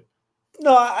want to put it?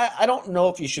 No, I don't know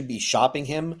if you should be shopping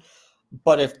him,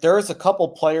 but if there's a couple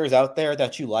players out there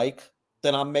that you like,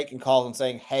 then I'm making calls and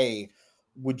saying, hey,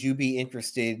 would you be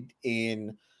interested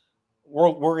in,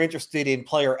 we're interested in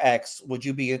player X. Would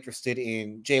you be interested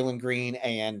in Jalen Green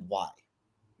and Y?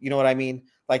 You know what I mean?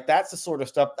 Like, that's the sort of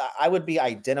stuff that I would be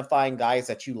identifying guys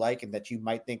that you like and that you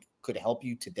might think could help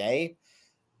you today.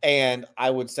 And I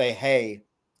would say, hey,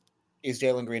 is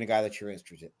Jalen Green a guy that you're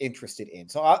interested in?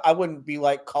 So I wouldn't be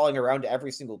like calling around to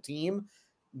every single team,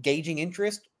 gauging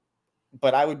interest,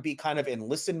 but I would be kind of in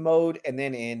listen mode, and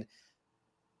then in,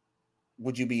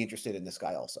 would you be interested in this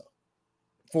guy also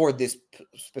for this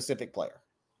specific player?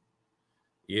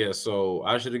 Yeah, so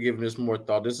I should have given this more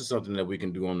thought. This is something that we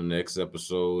can do on the next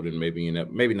episode, and maybe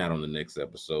maybe not on the next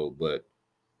episode, but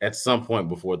at some point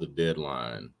before the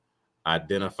deadline,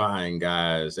 identifying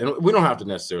guys, and we don't have to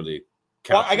necessarily.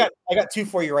 Well, I got two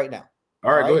for you right now.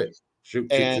 All right, go ahead. Shoot.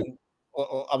 I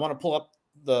want to pull up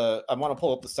the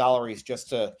salaries just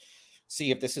to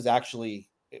see if this is actually.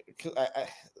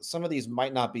 Some of these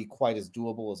might not be quite as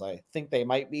doable as I think they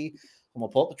might be. I'm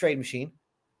gonna pull up the trade machine.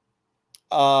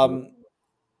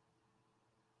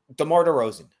 DeMar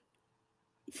DeRozan,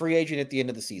 free agent at the end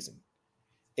of the season.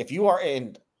 If you are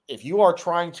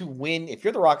trying to win, if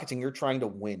you're the Rockets and you're trying to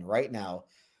win right now,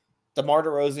 DeMar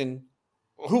DeRozan,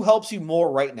 who helps you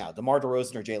more right now, DeMar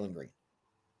DeRozan or Jalen Green?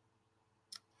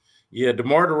 Yeah,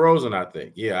 DeMar DeRozan, I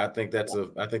think. Yeah, I think that's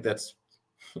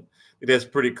that's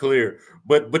pretty clear.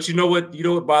 But you know what? You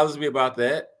know what bothers me about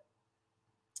that?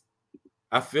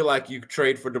 I feel like you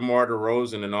trade for DeMar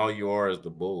DeRozan and all you are is the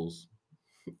Bulls.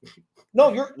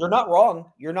 No, you're not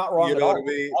wrong. You're not wrong. You know what I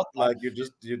mean? Like you're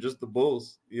just the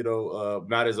Bulls.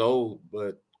 Not as old,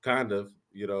 but kind of.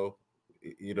 A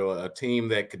team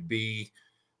that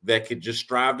could just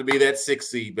strive to be that 6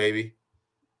 seed, baby.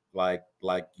 Like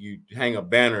you hang a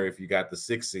banner if you got the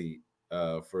 6 seed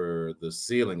for the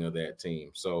ceiling of that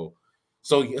team. So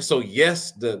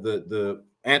yes, the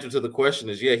answer to the question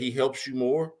is yeah, he helps you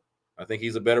more. I think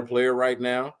he's a better player right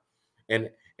now, and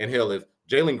hell, if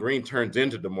Jalen Green turns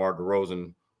into DeMar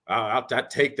DeRozan, I'll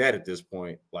take that at this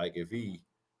point. Like if he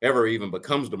ever even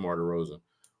becomes DeMar DeRozan,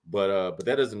 but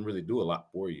that doesn't really do a lot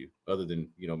for you other than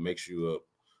makes you a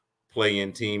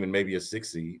play-in team and maybe a 6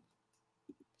 seed.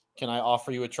 Can I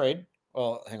offer you a trade?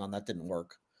 Oh, hang on, that didn't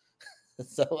work.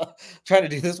 So trying to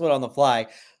do this one on the fly.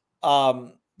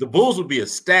 The Bulls would be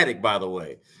ecstatic, by the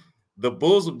way. The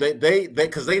Bulls, they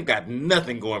because they've got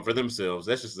nothing going for themselves.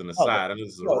 That's just an aside. I know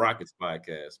this is a Rockets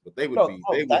podcast, but they would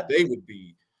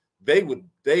be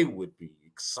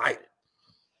excited.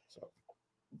 So,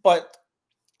 but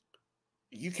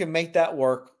you can make that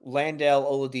work. Landale,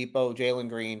 Oladipo, Jalen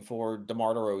Green for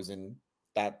DeMar DeRozan.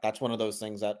 That's one of those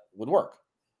things that would work.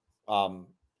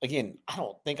 Again, I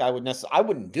don't think I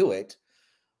wouldn't do it,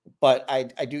 but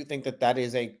I do think that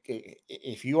is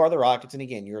if you are the Rockets, and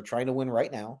again, you're trying to win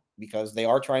right now because they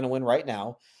are trying to win right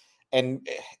now. And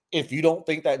if you don't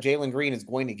think that Jalen Green is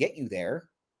going to get you there,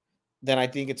 then I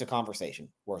think it's a conversation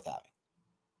worth having.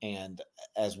 And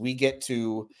as we get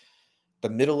to the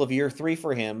middle of year 3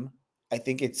 for him, I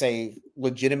think it's a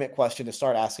legitimate question to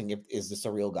start asking, is this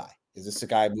a real guy? Is this a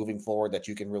guy moving forward that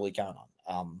you can really count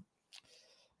on?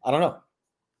 I don't know.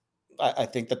 I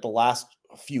think that the last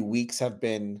few weeks have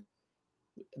been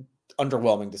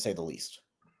underwhelming to say the least.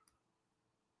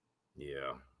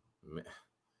 Yeah.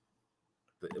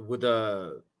 What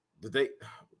did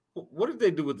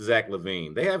they do with Zach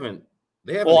LaVine? They haven't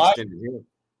extended him.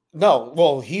 No,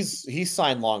 well, he's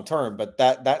signed long term, but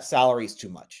that salary is too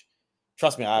much.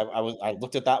 Trust me, I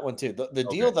looked at that one too. The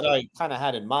deal that I kind of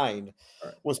had in mind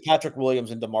was Patrick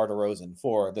Williams and DeMar DeRozan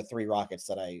for the 3 Rockets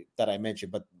that I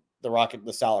mentioned, but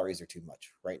the salaries are too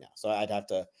much right now. So I'd have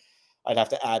to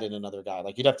add in another guy.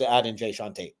 Like you'd have to add in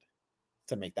Jae'Sean Tate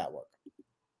to make that work.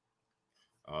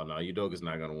 Oh no, Udoka's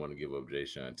not going to want to give up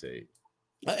Jae'Sean Tate.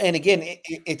 And again,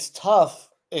 it's tough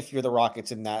if you're the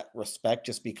Rockets in that respect,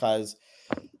 just because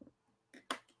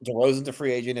DeRozan's a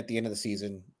free agent at the end of the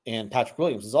season, and Patrick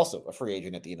Williams is also a free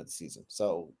agent at the end of the season.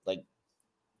 So like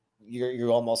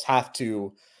you almost have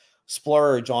to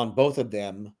splurge on both of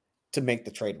them to make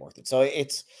the trade worth it. So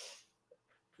it's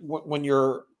when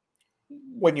your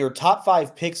top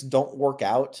 5 picks don't work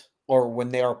out, or when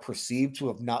they are perceived to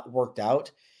have not worked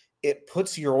out, it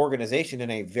puts your organization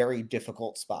in a very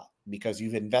difficult spot because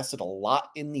you've invested a lot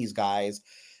in these guys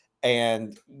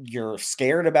and you're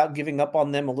scared about giving up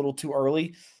on them a little too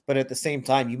early. But at the same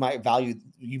time, you might value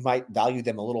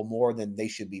them a little more than they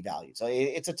should be valued. So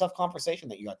it's a tough conversation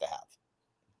that you have to have.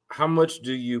 How much stock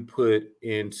do you put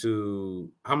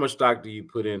into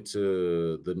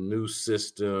the new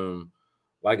system?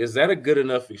 Like, is that a good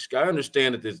enough? I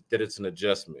understand that it's an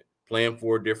adjustment, playing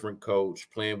for a different coach,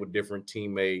 playing with different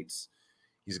teammates.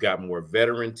 He's got more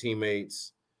veteran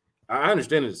teammates. I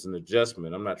understand it's an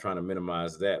adjustment. I'm not trying to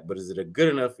minimize that, but is it a good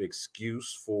enough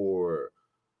excuse for?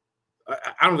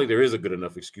 I don't think there is a good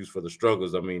enough excuse for the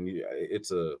struggles. I mean,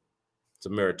 it's a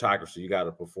meritocracy. You got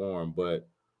to perform, but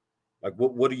like,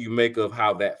 what do you make of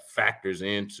how that factors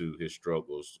into his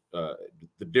struggles? The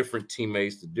different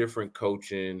teammates, the different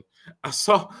coaching. I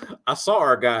saw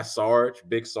our guy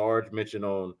Big Sarge, mention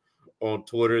on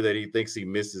Twitter that he thinks he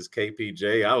misses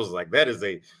KPJ. I was like, that is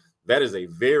that is a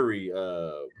very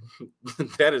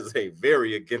that is a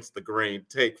very against the grain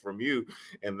take from you,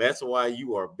 and that's why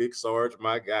you are Big Sarge,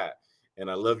 my guy, and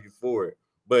I love you for it.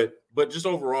 But just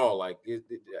overall, like, do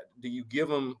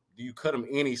you cut him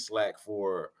any slack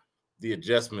for the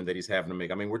adjustment that he's having to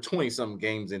make? I mean, we're 20-something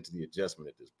games into the adjustment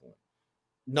at this point.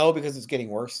 No, because it's getting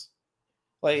worse.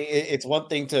 Like it's one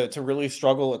thing to really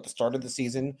struggle at the start of the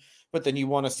season, but then you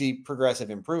want to see progressive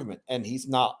improvement, and he's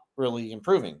not really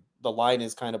improving. The line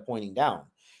is kind of pointing down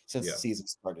since the season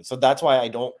started. So that's why I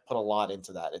don't put a lot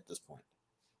into that at this point.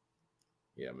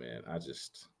 Yeah, man.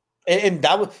 And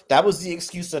that was the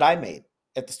excuse that I made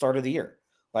at the start of the year.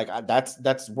 Like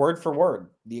that's word for word.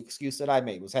 The excuse that I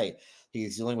made was, hey,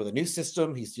 he's dealing with a new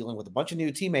system. He's dealing with a bunch of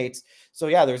new teammates. So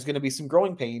yeah, there's going to be some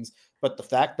growing pains, but the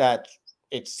fact that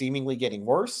it's seemingly getting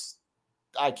worse,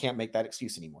 I can't make that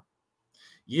excuse anymore.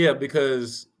 Yeah,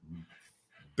 because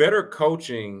better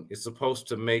coaching is supposed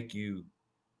to make you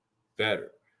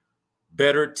better.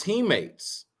 Better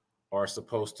teammates are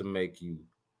supposed to make you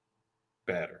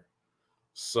better.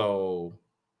 So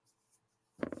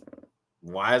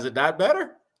why is it not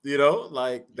better? You know,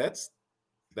 like that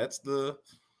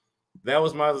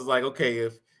was like, okay,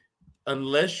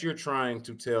 unless you're trying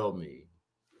to tell me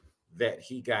that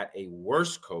he got a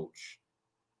worse coach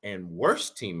and worse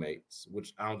teammates,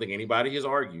 which I don't think anybody has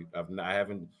argued. I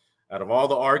haven't, out of all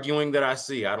the arguing that I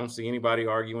see, I don't see anybody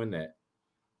arguing that.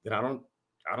 Then I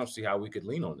don't see how we could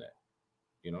lean on that.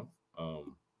 You know,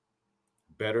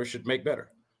 better should make better.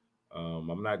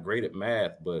 I'm not great at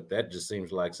math, but that just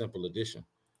seems like simple addition.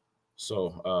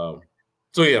 So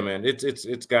yeah, man,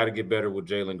 it's got to get better with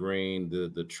Jalen Green.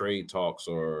 The trade talks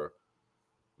are,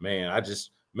 man,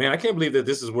 I can't believe that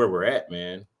this is where we're at,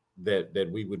 man. That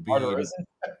we would be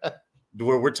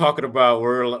where we're talking about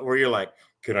where you're like,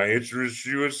 can I interest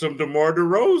you in some DeMar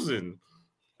DeRozan?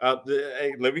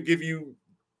 Hey, let me give you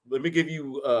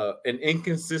an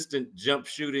inconsistent jump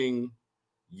shooting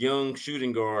young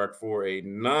shooting guard for a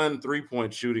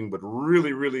non-3-point shooting, but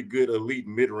really, really good elite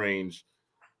mid-range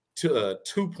to a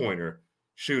 2-pointer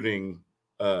shooting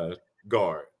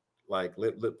guard. Like,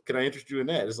 can I interest you in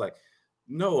that? It's like,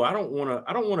 no, I don't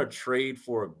want to trade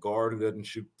for a guard who doesn't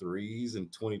shoot threes in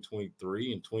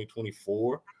 2023 and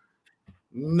 2024.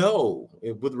 No,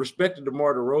 with respect to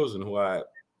DeMar DeRozan,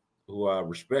 who I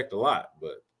respect a lot,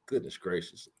 but goodness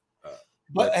gracious.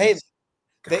 But hey,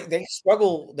 they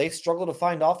struggle to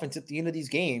find offense at the end of these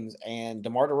games, and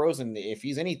DeMar DeRozan, if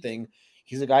he's anything,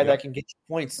 he's a guy that can get you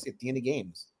points at the end of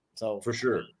games. So for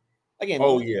sure. Again,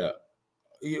 oh yeah.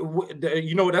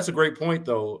 You know, that's a great point,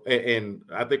 though, and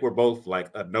I think we're both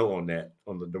like a no on that,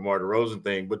 on the DeMar DeRozan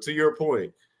thing. But to your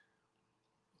point,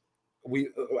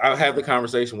 I have the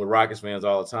conversation with Rockets fans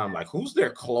all the time, like, who's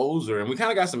their closer? And we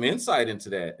kind of got some insight into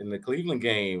that in the Cleveland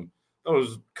game. That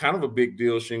was kind of a big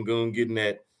deal, Şengün getting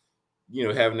that, you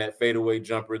know, having that fadeaway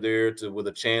jumper there with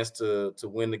a chance to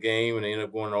win the game, and they end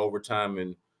up going to overtime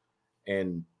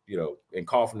and you know, and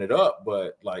coughing it up.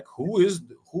 But like, who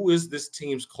is this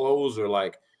team's closer?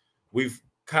 Like, we've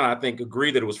kind of, I think,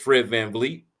 agreed that it was Fred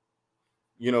VanVleet,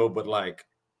 you know, but like,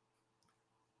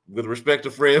 with respect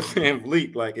to Fred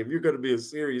VanVleet, like, if you're going to be a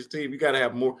serious team, you got to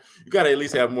at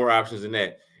least have more options than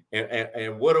that.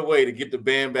 And what a way to get the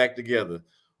band back together.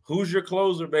 Who's your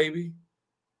closer, baby?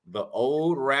 The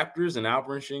old Raptors and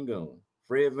Alperen Şengün.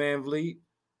 Fred VanVleet,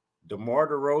 DeMar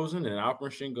DeRozan, and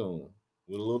Alperen Şengün,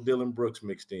 with a little Dillon Brooks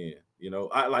mixed in. You know,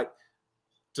 I like,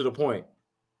 to the point,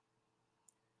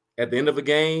 at the end of a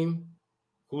game,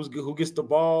 who gets the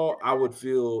ball, I would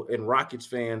feel, and Rockets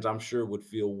fans, I'm sure, would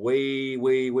feel way,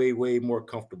 way, way, way more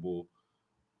comfortable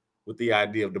with the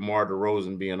idea of DeMar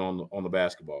DeRozan being on the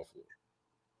basketball floor.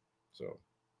 So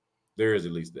there is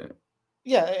at least that.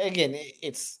 Yeah, again,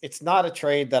 it's not a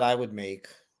trade that I would make,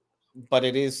 but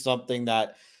it is something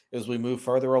that as we move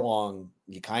further along,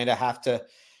 you kind of have to,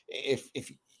 if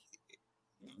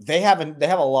they have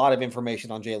a lot of information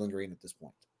on Jalen Green at this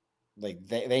point. Like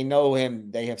they know him,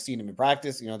 they have seen him in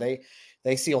practice. You know,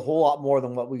 they see a whole lot more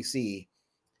than what we see.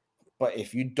 But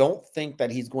if you don't think that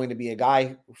he's going to be a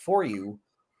guy for you,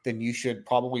 then you should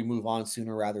probably move on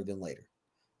sooner rather than later,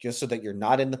 just so that you're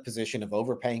not in the position of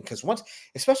overpaying. Because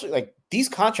especially like these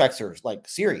contracts are like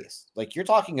serious. Like you're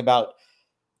talking about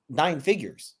 9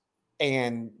 figures,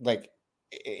 and like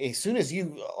as soon as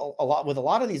a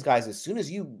lot of these guys, as soon as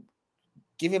you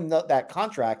give him that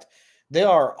contract, they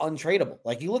are untradeable.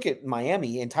 Like you look at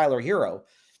Miami and Tyler Hero.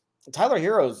 Tyler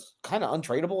Hero's kind of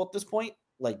untradeable at this point.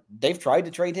 Like they've tried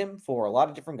to trade him for a lot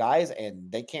of different guys,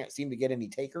 and they can't seem to get any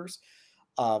takers.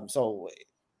 So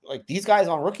like these guys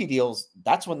on rookie deals,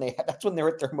 that's when they're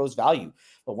at their most value.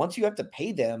 But once you have to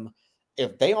pay them,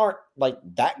 if they aren't like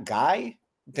that guy,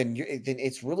 then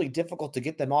it's really difficult to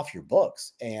get them off your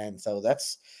books. And so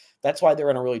that's why they're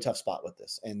in a really tough spot with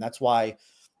this. And that's why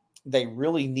they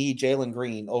really need Jalen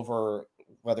Green over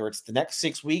whether it's the next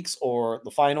 6 weeks or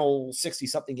the final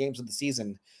 60-something games of the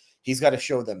season. He's got to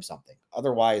show them something.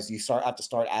 Otherwise, you have to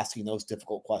start asking those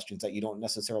difficult questions that you don't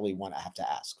necessarily want to have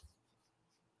to ask.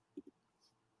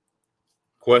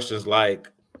 Questions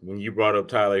like when you brought up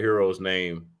Tyler Hero's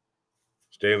name,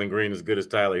 is Jalen Green as good as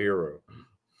Tyler Hero?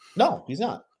 No, he's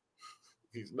not.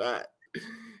 He's not.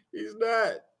 He's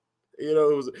not. You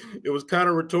know, it was kind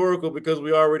of rhetorical because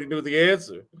we already knew the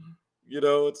answer. You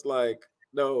know, it's like,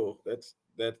 no, that's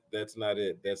not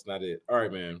it. That's not it. All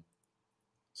right, man.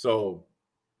 So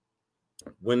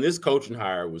when this coaching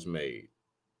hire was made,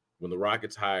 when the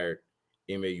Rockets hired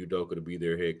Ime Udoka to be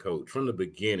their head coach, from the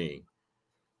beginning,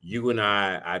 you and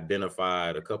I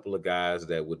identified a couple of guys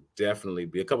that would definitely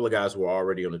be a couple of guys who were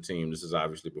already on the team. This is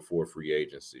obviously before free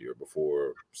agency or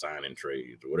before signing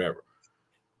trades or whatever.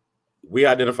 We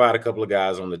identified a couple of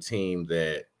guys on the team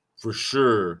that for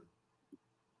sure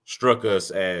struck us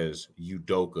as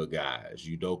Udoka guys,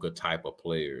 Udoka type of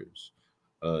players.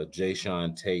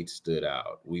 Jayshawn Tate stood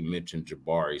out. We mentioned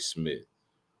Jabari Smith.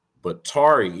 But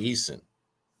Tari Eason,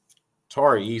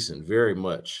 very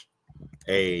much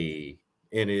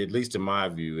and at least in my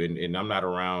view, and I'm not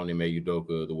around Ime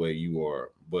Udoka the way you are,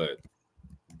 but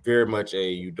very much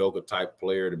a Udoka type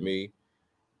player to me.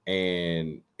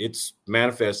 And it's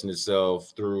manifesting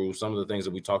itself through some of the things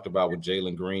that we talked about with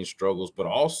Jalen Green's struggles, but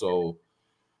also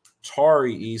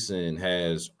Tari Eason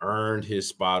has earned his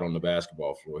spot on the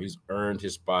basketball floor. He's earned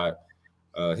his spot,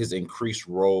 his increased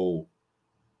role,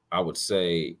 I would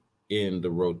say, in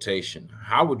the rotation.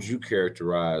 How would you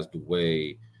characterize the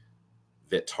way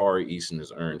that Tari Eason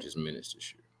has earned his minutes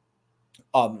this year?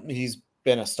 He's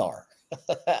been a star.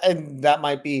 And that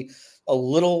might be a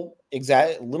little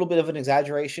bit of an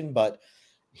exaggeration, but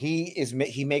he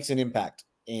makes an impact,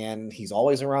 and he's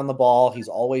always around the ball. He's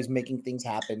always making things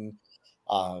happen,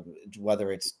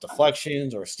 whether it's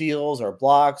deflections or steals or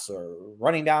blocks or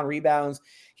running down rebounds.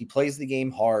 He plays the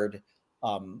game hard,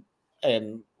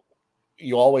 and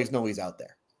you always know he's out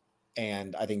there.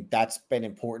 And I think that's been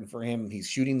important for him. He's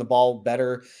shooting the ball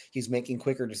better. He's making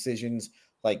quicker decisions.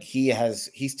 Like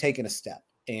he's taken a step,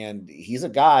 and he's a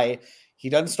guy. He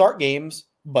doesn't start games,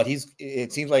 but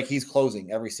it seems like he's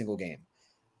closing every single game.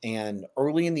 And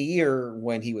early in the year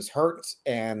when he was hurt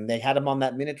and they had him on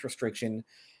that minutes restriction,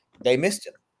 they missed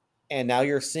him. And now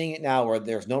you're seeing it now where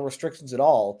there's no restrictions at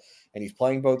all. And he's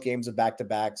playing both games of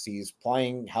back-to-backs. He's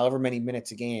playing however many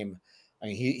minutes a game. I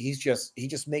mean, he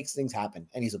just makes things happen,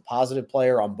 and he's a positive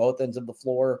player on both ends of the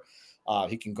floor.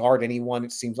 He can guard anyone.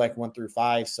 It seems like 1 through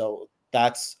 5. So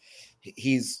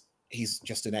he's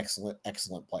just an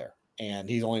excellent player, and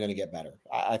he's only going to get better.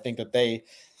 I think that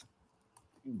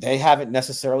they haven't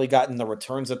necessarily gotten the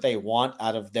returns that they want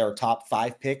out of their top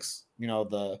 5 picks. You know,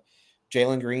 the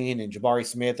Jalen Green and Jabari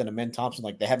Smith and Amen Thompson,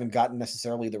 like they haven't gotten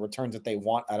necessarily the returns that they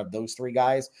want out of those 3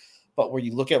 guys. But when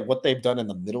you look at what they've done in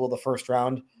the middle of the first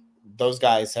round, those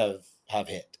guys have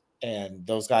hit, and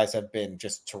those guys have been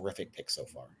just terrific picks so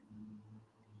far.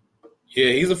 Yeah,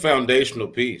 he's a foundational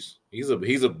piece. He's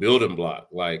a building block.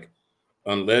 Like,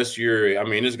 unless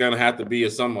it's going to have to be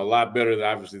something a lot better than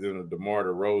obviously than a DeMar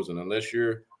DeRozan. Unless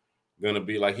you're going to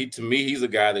be like he's a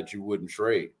guy that you wouldn't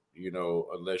trade, you know,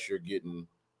 unless you're getting,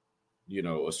 you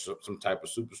know, some type of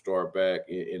superstar back.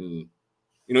 And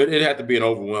you know, it'd have to be an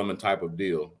overwhelming type of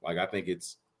deal. Like, I think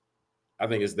it's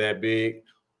that big.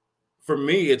 For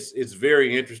me, it's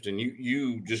very interesting.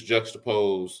 You just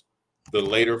juxtapose the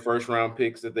later first round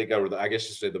picks that they got, or I guess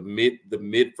you say the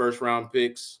mid first round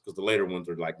picks, because the later ones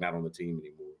are like not on the team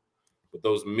anymore. But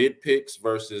those mid picks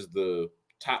versus the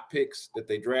top picks that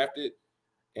they drafted,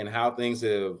 and how things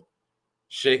have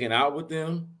shaken out with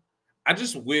them. I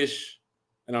just wish,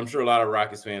 and I'm sure a lot of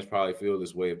Rockets fans probably feel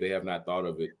this way if they have not thought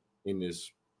of it in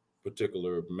this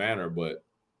particular manner, but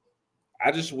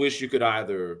I just wish you could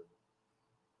either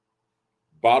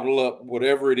bottle up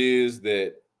whatever it is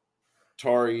that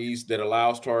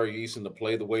allows Tari Eason to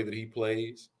play the way that he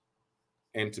plays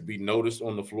and to be noticed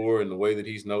on the floor in the way that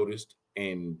he's noticed,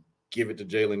 and give it to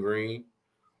Jalen Green,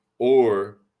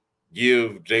 or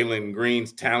give Jalen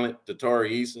Green's talent to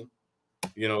Tari Eason.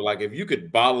 You know, like if you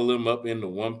could bottle them up into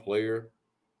one player,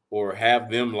 or have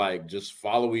them like just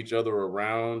follow each other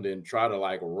around and try to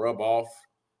like rub off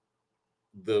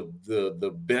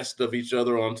the best of each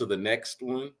other onto the next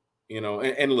one. You know,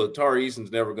 and look, Tari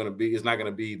Eason's not going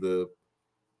to be the,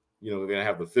 you know, they're going to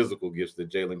have the physical gifts that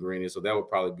Jalen Green is. So that would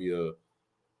probably be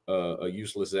a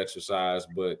useless exercise.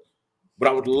 But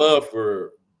I would love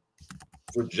for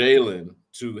Jalen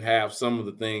to have some of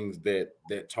the things that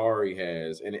Tari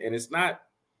has, and it's not,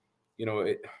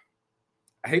 I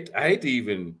hate to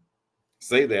even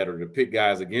say that or to pit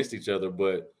guys against each other,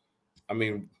 but I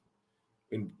mean,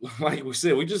 and like we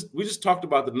said, we just talked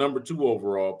about the number 2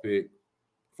 overall pick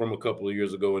from a couple of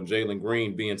years ago, and Jalen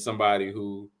Green being somebody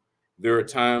who there are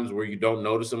times where you don't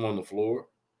notice him on the floor,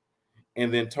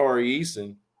 and then Tari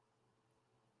Eason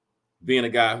being a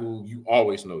guy who you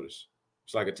always notice.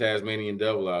 It's like a Tasmanian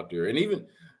devil out there, and even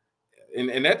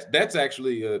and that's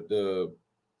actually a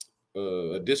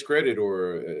discredit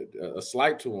or a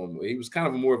slight to him. He was kind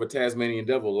of more of a Tasmanian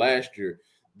devil last year.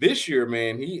 This year,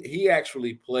 man, he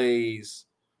actually plays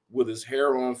with his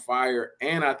hair on fire,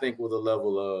 and I think with a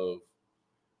level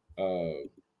of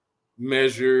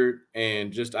measured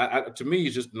and just to me,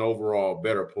 he's just an overall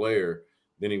better player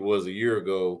than he was a year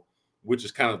ago, which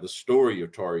is kind of the story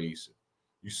of Tari Eason.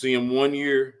 You see him one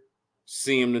year,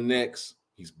 see him the next,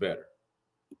 he's better.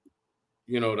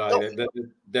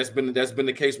 That's been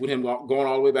the case with him going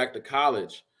all the way back to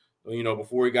college.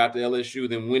 Before he got to LSU,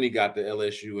 then when he got to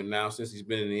LSU, and now since he's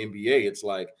been in the NBA, it's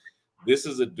like this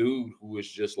is a dude who is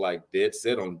just like dead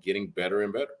set on getting better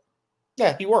and better.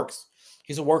 Yeah, he works.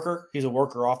 He's a worker. He's a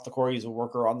worker off the court. He's a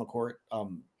worker on the court.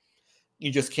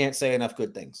 You just can't say enough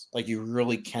good things. Like, you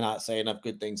really cannot say enough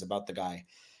good things about the guy.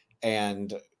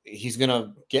 And he's going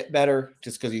to get better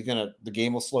just because the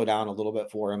game will slow down a little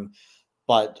bit for him.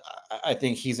 But I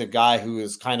think he's a guy who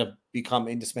has kind of become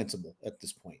indispensable at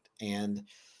this point. And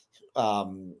I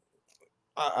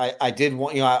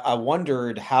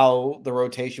wondered how the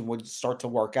rotation would start to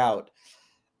work out.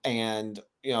 And,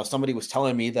 somebody was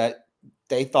telling me that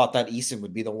they thought that Eason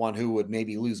would be the one who would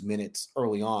maybe lose minutes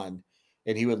early on,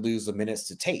 and he would lose the minutes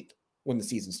to Tate when the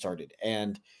season started.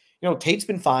 And, Tate's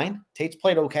been fine. Tate's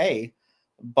played okay.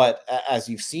 But as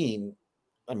you've seen,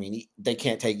 I mean, they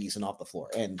can't take Eason off the floor.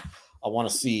 And I want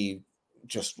to see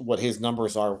just what his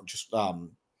numbers are, just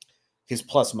his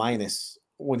plus minus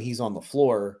when he's on the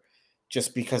floor,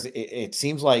 just because it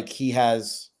seems like he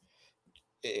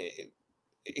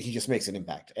just makes an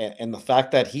impact. And the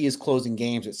fact that he is closing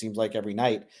games, it seems like every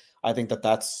night, I think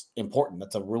that's important.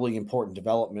 That's a really important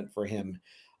development for him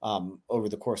over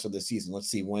the course of the season. Let's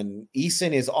see, when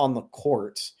Eason is on the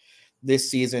court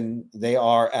this season, they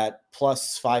are at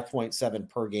plus 5.7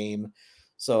 per game.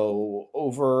 So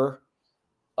over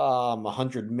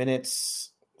 100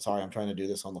 minutes. Sorry, I'm trying to do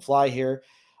this on the fly here.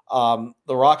 The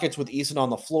Rockets with Eason on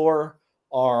the floor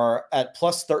are at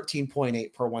plus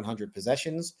 13.8 per 100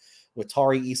 possessions. With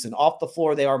Tari Eason off the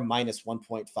floor, they are minus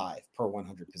 1.5 per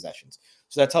 100 possessions.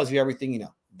 So that tells you everything you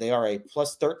know. They are a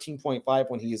plus 13.5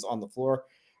 when he is on the floor.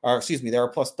 Or excuse me, they're a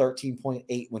plus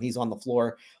 13.8 when he's on the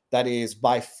floor. That is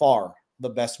by far the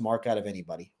best mark out of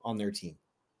anybody on their team.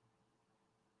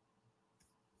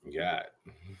 Yeah.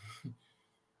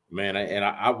 Man,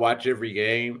 I watch every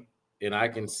game, and I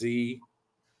can see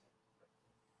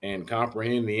and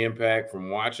comprehend the impact from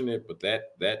watching it, but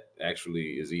that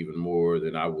actually is even more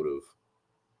than I would have.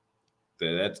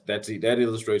 That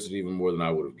illustrates it even more than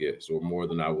I would have guessed, or more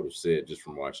than I would have said just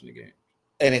from watching the game.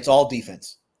 And it's all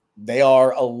defense. They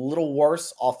are a little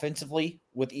worse offensively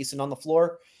with Eason on the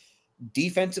floor.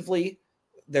 Defensively,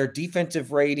 their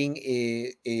defensive rating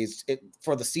is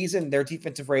for the season. Their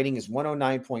defensive rating is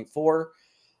 109.4.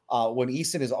 When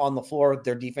Eason is on the floor,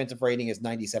 their defensive rating is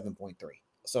 97.3.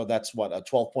 So that's what, a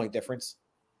 12-point difference.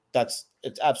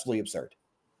 It's absolutely absurd.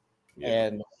 Yeah.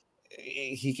 And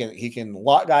he can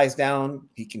lock guys down.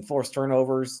 He can force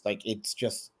turnovers. Like, it's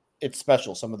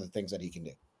special, some of the things that he can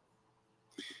do.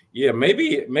 Yeah,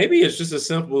 maybe it's just as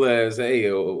simple as, hey,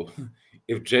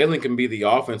 if Jalen can be the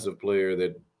offensive player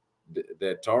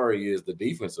that Tari is the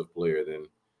defensive player,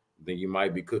 then you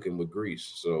might be cooking with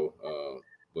grease. So,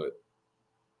 but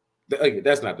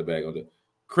that's not the bag on it.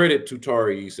 Credit to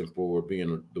Tari Eason for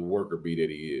being the worker bee that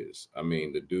he is. I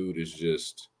mean, the dude is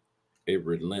just a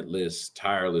relentless,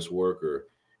 tireless worker,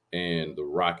 and the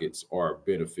Rockets are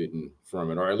benefiting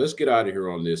from it. All right, let's get out of here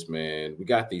on this, man. We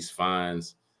got these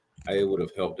fines. It would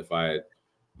have helped if I had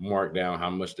marked down how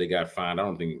much they got fined. I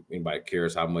don't think anybody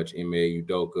cares how much Ime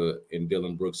Udoka and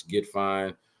Dillon Brooks get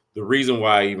fined. The reason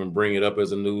why I even bring it up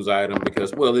as a news item,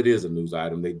 because, well, it is a news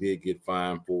item. They did get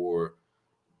fined for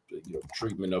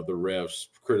treatment of the refs,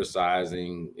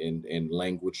 criticizing and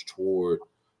language toward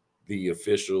the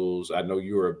officials. I know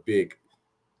you're a big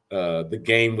the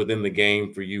game within the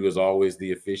game for you is always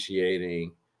the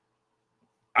officiating.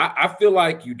 I feel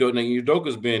like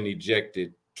Udoka's been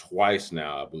ejected twice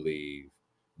now, I believe.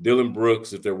 Dillon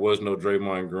Brooks, if there was no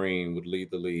Draymond Green, would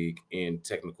lead the league in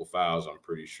technical fouls, I'm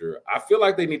pretty sure. I feel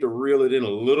like they need to reel it in a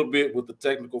little bit with the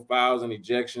technical fouls and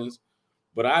ejections,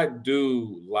 But I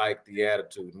do like the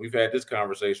attitude. We've had this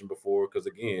conversation before because,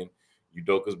 again,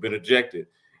 Udoka's been ejected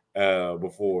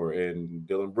before, and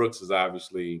Dylan Brooks has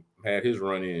obviously had his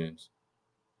run-ins.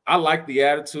 I like the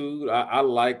attitude. I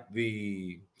like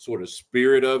the sort of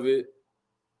spirit of it.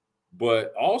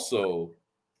 But also,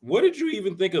 what did you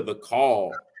even think of the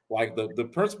call? Like the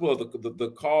principle of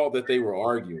the call that they were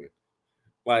arguing?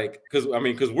 Like,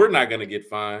 because we're not going to get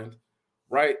fined,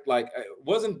 right? Like,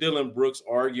 wasn't Dylan Brooks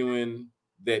arguing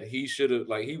that he should have,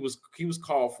 like, he was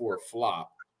called for a flop?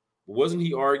 Wasn't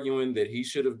he arguing that he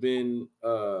should have been,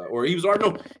 or he was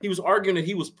arguing that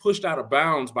he was pushed out of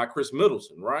bounds by Chris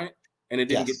Middleton, right? And it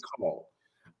didn't get called.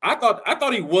 I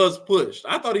thought he was pushed.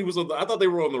 I thought they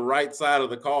were on the right side of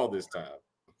the call this time.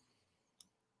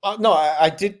 No, I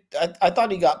did. I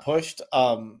thought he got pushed.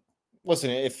 Listen,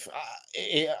 if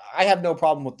I have no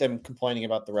problem with them complaining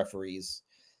about the referees.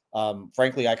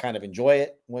 Frankly, I kind of enjoy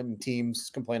it when teams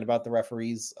complain about the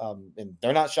referees, and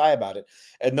they're not shy about it.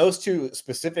 And those two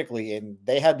specifically, and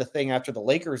they had the thing after the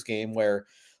Lakers game where,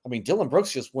 I mean, Dylan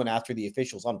Brooks just went after the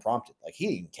officials unprompted. Like,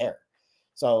 he didn't care.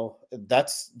 So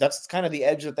that's kind of the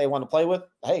edge that they want to play with.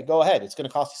 Hey, go ahead. It's going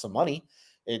to cost you some money.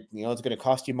 It's going to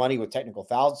cost you money with technical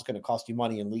fouls. It's going to cost you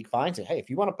money in league fines. And hey, if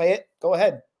you want to pay it, go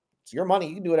ahead. It's your money.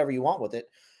 You can do whatever you want with it.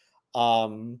 I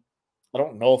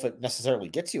don't know if it necessarily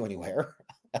gets you anywhere.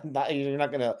 You're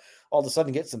not going to all of a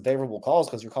sudden get some favorable calls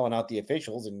because you're calling out the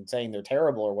officials and saying they're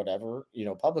terrible or whatever,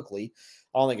 publicly.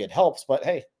 I don't think it helps, but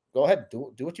hey, go ahead.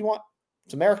 Do what you want.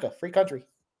 It's America, free country.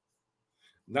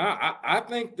 Now, I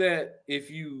think that if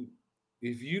you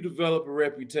develop a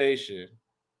reputation,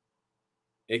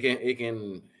 it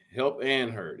can help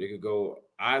and hurt. It could go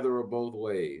either or both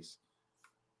ways.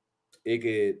 It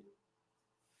could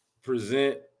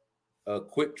present a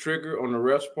quick trigger on the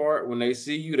ref's part. When they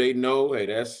see you, they know, hey,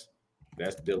 that's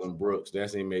Dylan Brooks,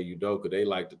 that's Ime Udoka. They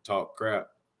like to talk crap.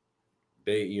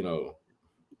 They,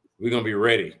 we're gonna be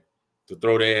ready to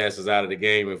throw their asses out of the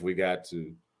game if we got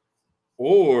to.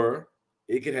 Or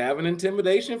it could have an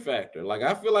intimidation factor. Like,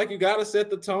 I feel like you got to set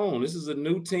the tone. This is a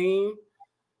new team.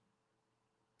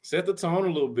 Set the tone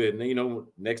a little bit. And,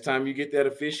 next time you get that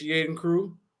officiating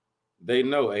crew, they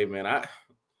know, hey, man,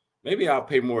 maybe I'll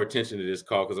pay more attention to this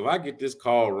call, because if I get this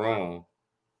call wrong,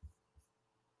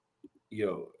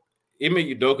 Ime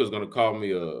Udoka is going to call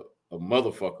me a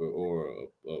motherfucker,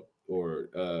 or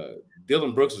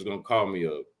Dylan Brooks is going to call me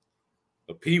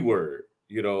a P word,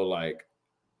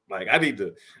 like I need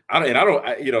to,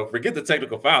 forget the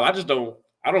technical foul. I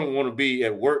don't want to be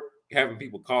at work having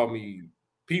people call me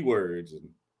P words and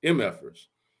MFers.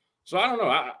 So I don't know.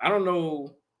 I don't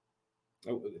know.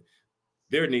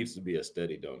 There needs to be a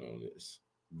study done on this.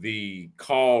 The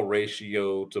call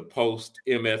ratio to post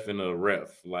MF in a ref.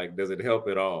 Like, does it help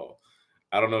at all?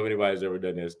 I don't know if anybody's ever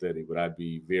done that study, but I'd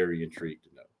be very intrigued to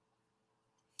know.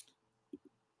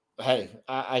 Hey,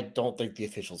 I don't think the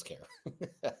officials care.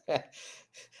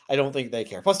 I don't think they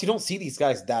care. Plus, you don't see these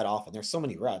guys that often. There's so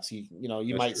many refs.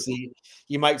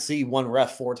 You might see one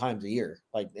ref 4 times a year,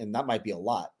 and that might be a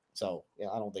lot. So yeah,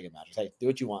 I don't think it matters. Hey, do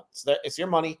what you want. It's your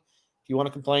money. If you want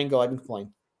to complain, go ahead and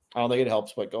complain. I don't think it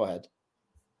helps, but go ahead.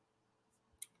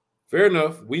 Fair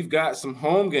enough. We've got some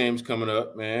home games coming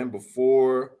up, man,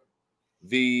 before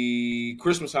the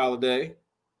Christmas holiday.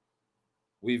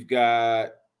 We've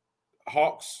got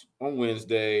Hawks on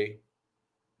Wednesday.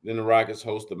 Then the Rockets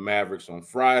host the Mavericks on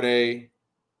Friday. I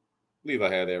believe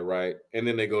I had that right. And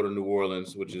then they go to New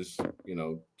Orleans, which is,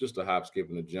 just a hop, skip,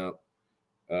 and a jump,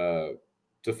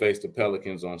 to face the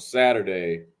Pelicans on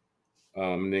Saturday,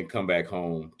 and then come back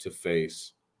home to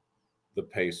face the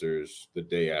Pacers the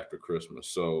day after Christmas.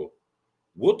 So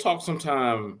we'll talk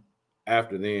sometime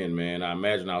after then, man. I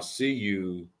imagine I'll see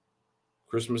you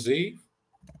Christmas Eve.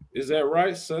 Is that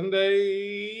right?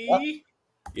 Sunday?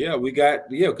 Yeah,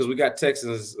 because we got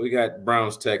Texans, we got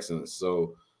Browns Texans.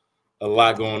 So a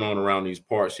lot going on around these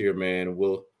parts here, man.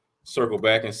 We'll circle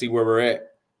back and see where we're at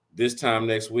this time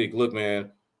next week. Look,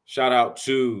 man, shout out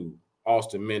to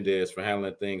Austin Mendez for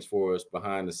handling things for us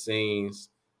behind the scenes.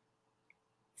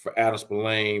 For Adam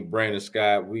Spillane, Brandon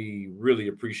Scott, we really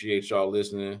appreciate y'all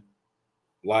listening.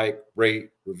 Like, rate,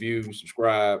 review,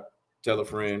 subscribe, tell a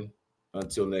friend.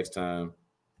 Until next time,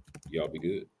 y'all be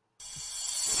good.